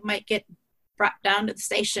 you might get brought down to the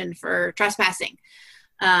station for trespassing.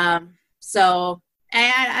 So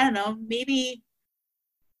I don't know, maybe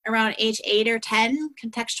around age 8 or 10,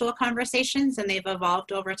 contextual conversations, and they've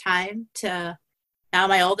evolved over time to now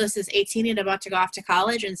my oldest is 18 and about to go off to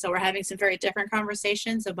college. And so we're having some very different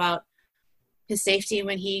conversations about his safety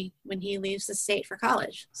when he leaves the state for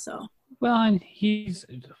college. So Well, and he's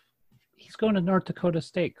going to North Dakota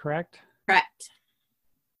State, correct? correct.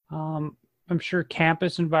 I'm sure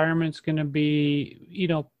campus environment's going to be,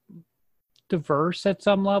 diverse at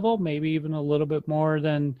some level, maybe even a little bit more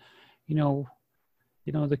than,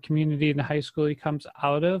 the community in the high school he comes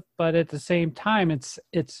out of. But at the same time, it's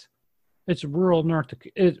rural North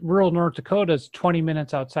Dakota is 20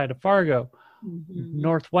 minutes outside of Fargo. Mm-hmm.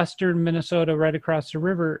 Northwestern Minnesota, right across the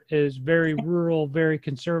river, is very rural, very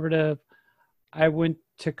conservative. I went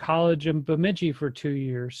to college in Bemidji for 2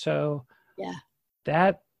 years. So yeah,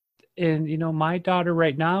 that, and, my daughter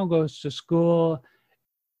right now goes to school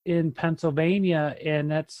in Pennsylvania,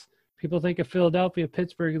 and that's, people think of Philadelphia,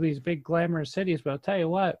 Pittsburgh, these big glamorous cities, but I'll tell you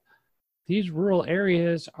what, these rural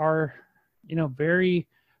areas are, very,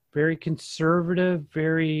 very conservative,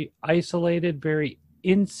 very isolated, very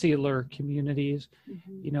insular communities.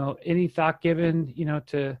 Mm-hmm. Any thought given,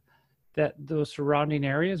 to those surrounding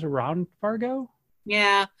areas around Fargo?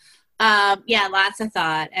 Yeah. Lots of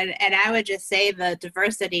thought. And I would just say the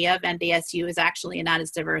diversity of NDSU is actually not as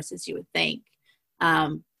diverse as you would think.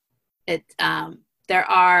 There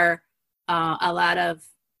are a lot of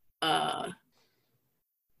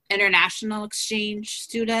international exchange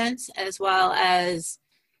students, as well as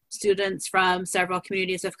students from several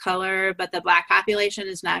communities of color, but the Black population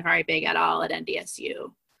is not very big at all at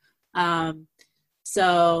NDSU.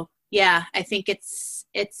 So yeah, I think it's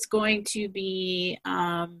going to be,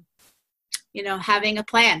 having a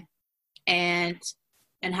plan and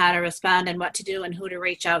how to respond and what to do and who to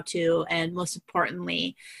reach out to. And most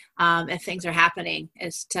importantly, if things are happening,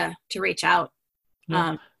 is to reach out.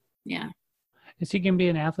 Yeah. Yeah. Is he going to be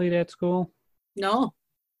an athlete at school? No.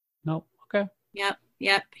 No. Okay. Yep.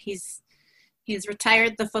 He's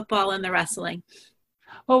retired the football and the wrestling.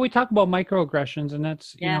 Well, we talk about microaggressions, and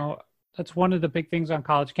that's, that's one of the big things on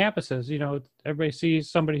college campuses. Everybody sees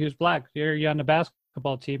somebody who's Black. Are you on the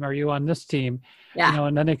basketball team? Are you on this team? Yeah.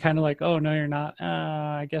 And then they kind of like, oh, no, you're not.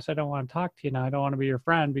 I guess I don't want to talk to you now. I don't want to be your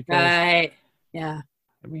friend because. Right. Yeah.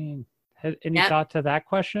 I mean, any thought to that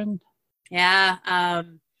question? Yeah.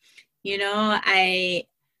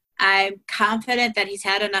 I'm confident that he's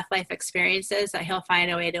had enough life experiences that he'll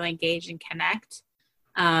find a way to engage and connect.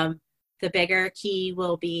 The bigger key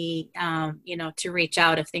will be, to reach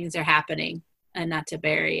out if things are happening and not to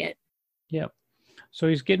bury it. Yep. So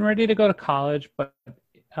he's getting ready to go to college, but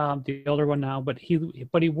the older one now, but he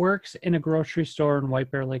works in a grocery store in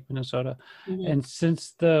White Bear Lake, Minnesota. Mm-hmm. And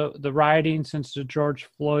since the rioting, since the George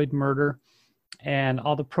Floyd murder and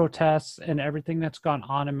all the protests and everything that's gone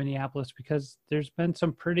on in Minneapolis, because there's been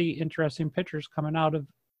some pretty interesting pictures coming out of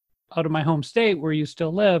my home state where you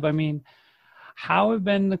still live. I mean, how have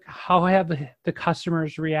the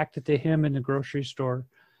customers reacted to him in the grocery store?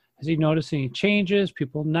 Has he noticed any changes?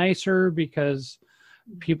 People nicer because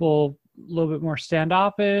people a little bit more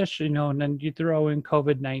standoffish, and then you throw in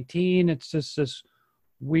COVID-19. It's just this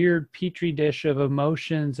weird petri dish of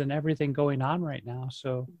emotions and everything going on right now.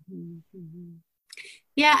 So,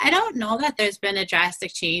 yeah, I don't know that there's been a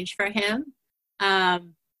drastic change for him.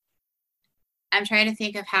 I'm trying to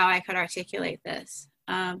think of how I could articulate this.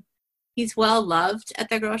 He's well loved at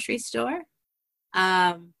the grocery store.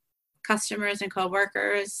 Customers and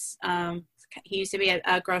coworkers. He used to be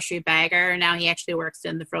a grocery bagger. Now he actually works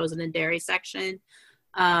in the frozen and dairy section.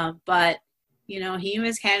 But he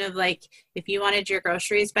was kind of like, if you wanted your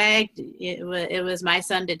groceries bagged, it was my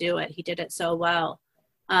son to do it. He did it so well.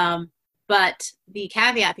 But the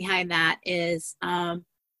caveat behind that is,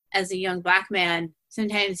 as a young Black man,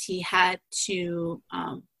 sometimes he had to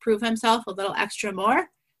prove himself a little extra more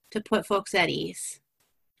to put folks at ease.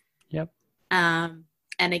 Yep. And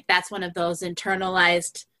that's one of those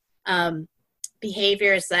internalized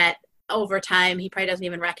behaviors that over time he probably doesn't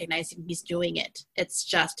even recognize he's doing it. It's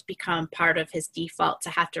just become part of his default to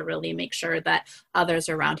have to really make sure that others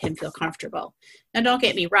around him feel comfortable. Now, don't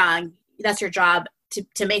get me wrong, that's your job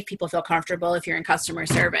to make people feel comfortable if you're in customer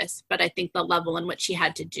service, but I think the level in which he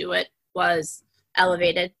had to do it was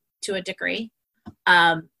elevated to a degree.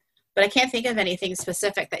 But I can't think of anything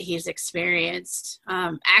specific that he's experienced.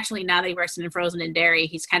 Actually, now that he works in frozen and dairy,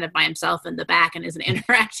 he's kind of by himself in the back and isn't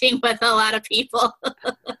interacting with a lot of people.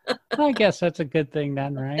 I guess that's a good thing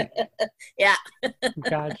then, right? Yeah.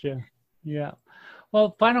 Gotcha. Yeah.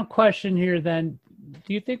 Well, final question here then.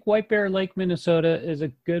 Do you think White Bear Lake, Minnesota is a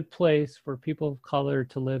good place for people of color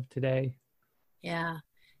to live today? Yeah.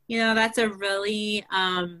 That's a really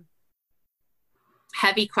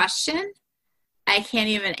heavy question. I can't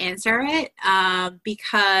even answer it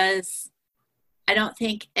because I don't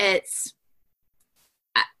think I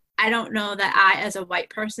don't know that I, as a white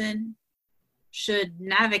person, should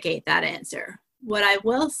navigate that answer. What I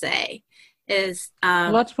will say is,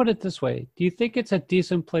 Well, let's put it this way. Do you think it's a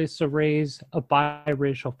decent place to raise a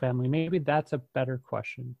biracial family? Maybe that's a better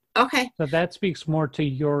question. okay, So that speaks more to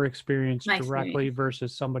your experience my directly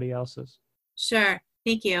versus somebody else's. sure.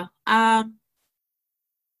 Thank you.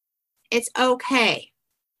 It's okay.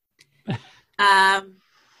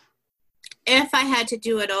 If I had to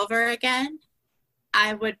do it over again,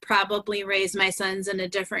 I would probably raise my sons in a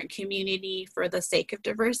different community for the sake of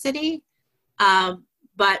diversity.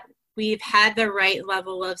 But we've had the right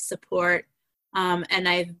level of support, and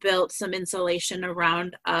I've built some insulation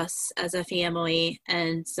around us as a family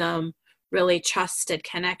and some really trusted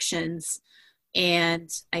connections. And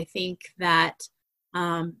I think that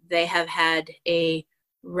they have had a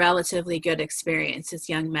relatively good experience as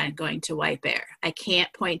young men going to White Bear. I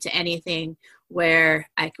can't point to anything where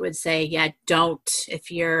I would say, yeah, don't,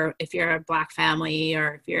 if you're a Black family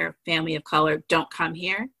or if you're a family of color, don't come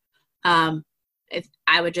here. If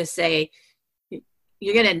I would just say,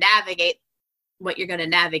 you're going to navigate what you're going to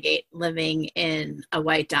navigate living in a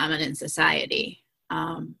white dominant society.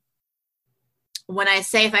 When I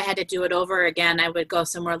say if I had to do it over again, I would go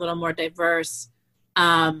somewhere a little more diverse.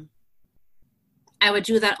 I would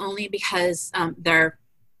do that only because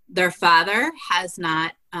their father has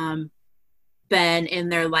not been in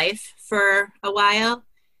their life for a while.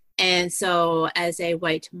 And so as a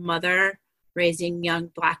white mother raising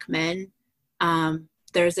young Black men,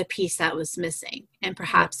 there's a piece that was missing. And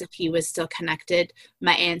perhaps if he was still connected,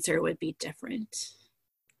 my answer would be different.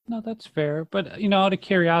 No, that's fair. But, out of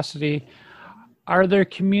curiosity, are there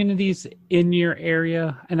communities in your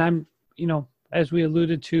area? And I'm, as we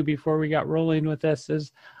alluded to before we got rolling with this,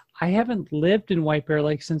 is I haven't lived in White Bear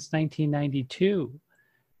Lake since 1992.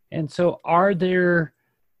 And so are there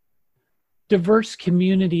diverse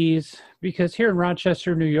communities? Because here in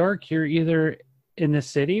Rochester, New York, you're either in the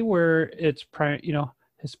city where it's,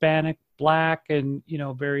 Hispanic, Black, and,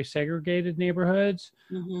 very segregated neighborhoods.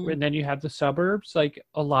 Mm-hmm. And then you have the suburbs, like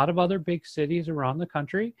a lot of other big cities around the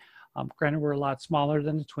country. Granted, we're a lot smaller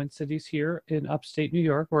than the Twin Cities here in upstate New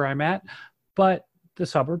York, where I'm at. But the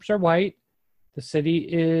suburbs are white. The city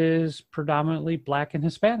is predominantly Black and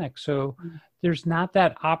Hispanic. So there's not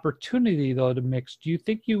that opportunity, though, to mix. Do you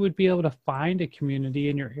think you would be able to find a community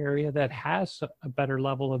in your area that has a better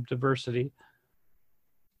level of diversity?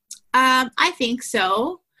 I think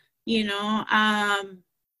so. I've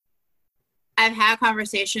had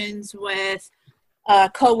conversations with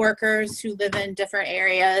coworkers who live in different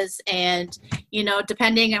areas, and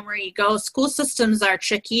depending on where you go, school systems are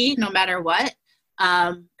tricky no matter what,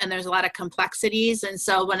 and there's a lot of complexities. And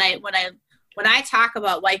so when I talk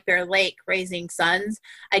about White Bear Lake raising sons,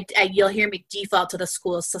 you'll hear me default to the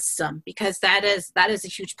school system, because that is a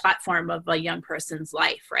huge platform of a young person's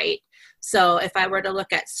life, right? So if I were to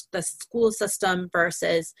look at the school system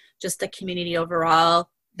versus just the community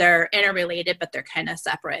overall, they're interrelated, but they're kind of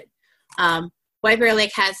separate. White Bear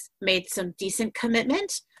Lake has made some decent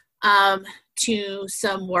commitment to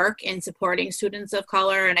some in supporting students of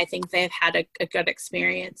color, and I think they've had a good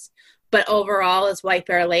experience. But overall, is White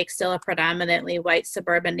Bear Lake still a predominantly white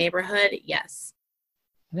suburban neighborhood? Yes.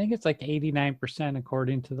 I think it's like 89%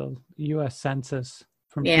 according to the U.S. Census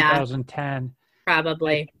from 2010.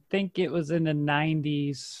 Probably. I think it was in the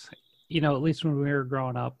 90s, at least when we were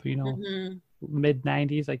growing up, mid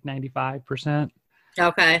 90s, like 95%.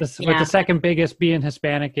 Okay. With the second biggest being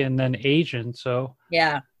Hispanic and then Asian. So,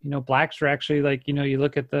 Blacks are actually like, you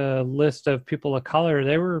look at the list of people of color,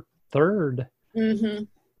 they were third. Mm-hmm.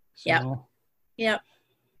 So, Yep.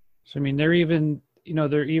 So, I mean, they're even a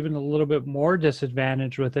little bit more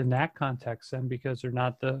disadvantaged within that context then, because they're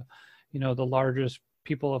not the, the largest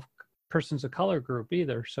persons of color group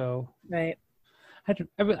either. So, right.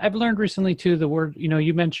 I've learned recently too, the word,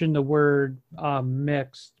 you mentioned the word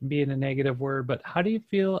mixed being a negative word, but how do you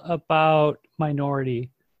feel about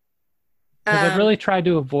minority? Because I've really tried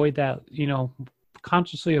to avoid that,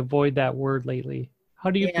 consciously avoid that word lately.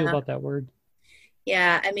 How do you feel about that word?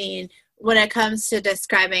 Yeah, I mean, when it comes to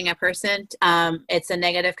describing a person, it's a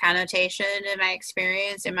negative connotation in my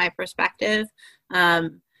experience, in my perspective.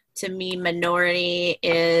 To me, minority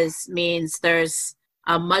means there's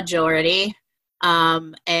a majority.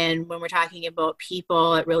 And when we're talking about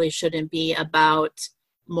people, it really shouldn't be about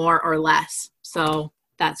more or less. So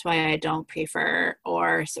that's why I don't prefer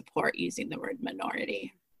or support using the word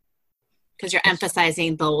minority, because you're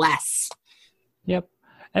emphasizing the less. Yep.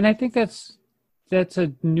 And I think that's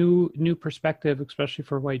a new perspective, especially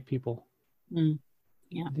for white people.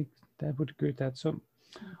 Yeah. I think I would agree with that. So,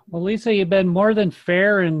 well, Lisa, you've been more than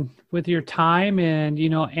fair and with your time and,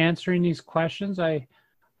 answering these questions. I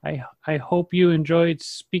I hope you enjoyed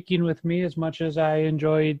speaking with me as much as I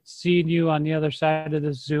enjoyed seeing you on the other side of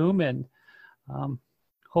the Zoom. And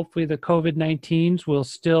hopefully the COVID-19s will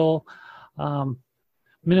still,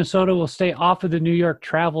 Minnesota will stay off of the New York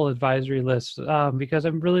travel advisory list because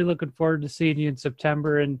I'm really looking forward to seeing you in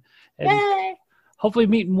September and hopefully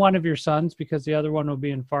meeting one of your sons because the other one will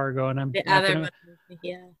be in Fargo. And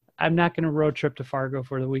I'm not going to road trip to Fargo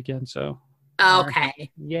for the weekend. So.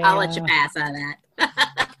 Okay. Yeah. I'll let you pass on that.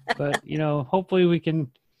 But, hopefully we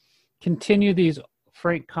can continue these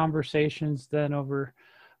frank conversations then over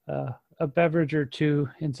a beverage or two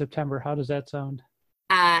in September. How does that sound?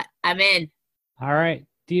 I'm in. All right.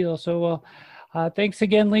 Deal. So, thanks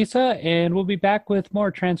again, Lisa. And we'll be back with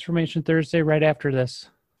more Transformation Thursday right after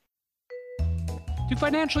this. To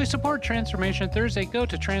financially support Transformation Thursday, go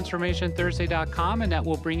to transformationthursday.com and that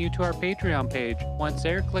will bring you to our Patreon page. Once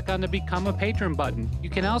there, click on the Become a Patron button. You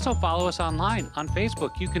can also follow us online. On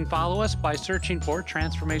Facebook, you can follow us by searching for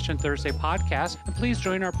Transformation Thursday Podcast, and please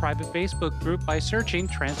join our private Facebook group by searching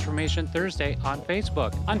Transformation Thursday on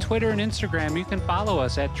Facebook. On Twitter and Instagram, you can follow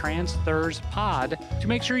us at TransThursPod. To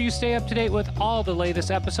make sure you stay up to date with all the latest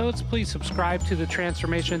episodes, please subscribe to the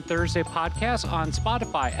Transformation Thursday Podcast on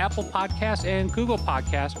Spotify, Apple Podcasts, and Google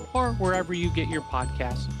Podcast, or wherever you get your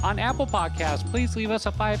podcasts. On Apple Podcasts, please leave us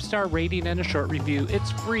a 5-star rating and a short review.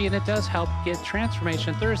 It's free and it does help get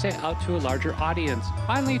Transformation Thursday out to a larger audience.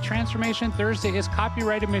 Finally, Transformation Thursday is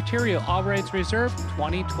copyrighted material, all rights reserved,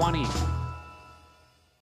 2020.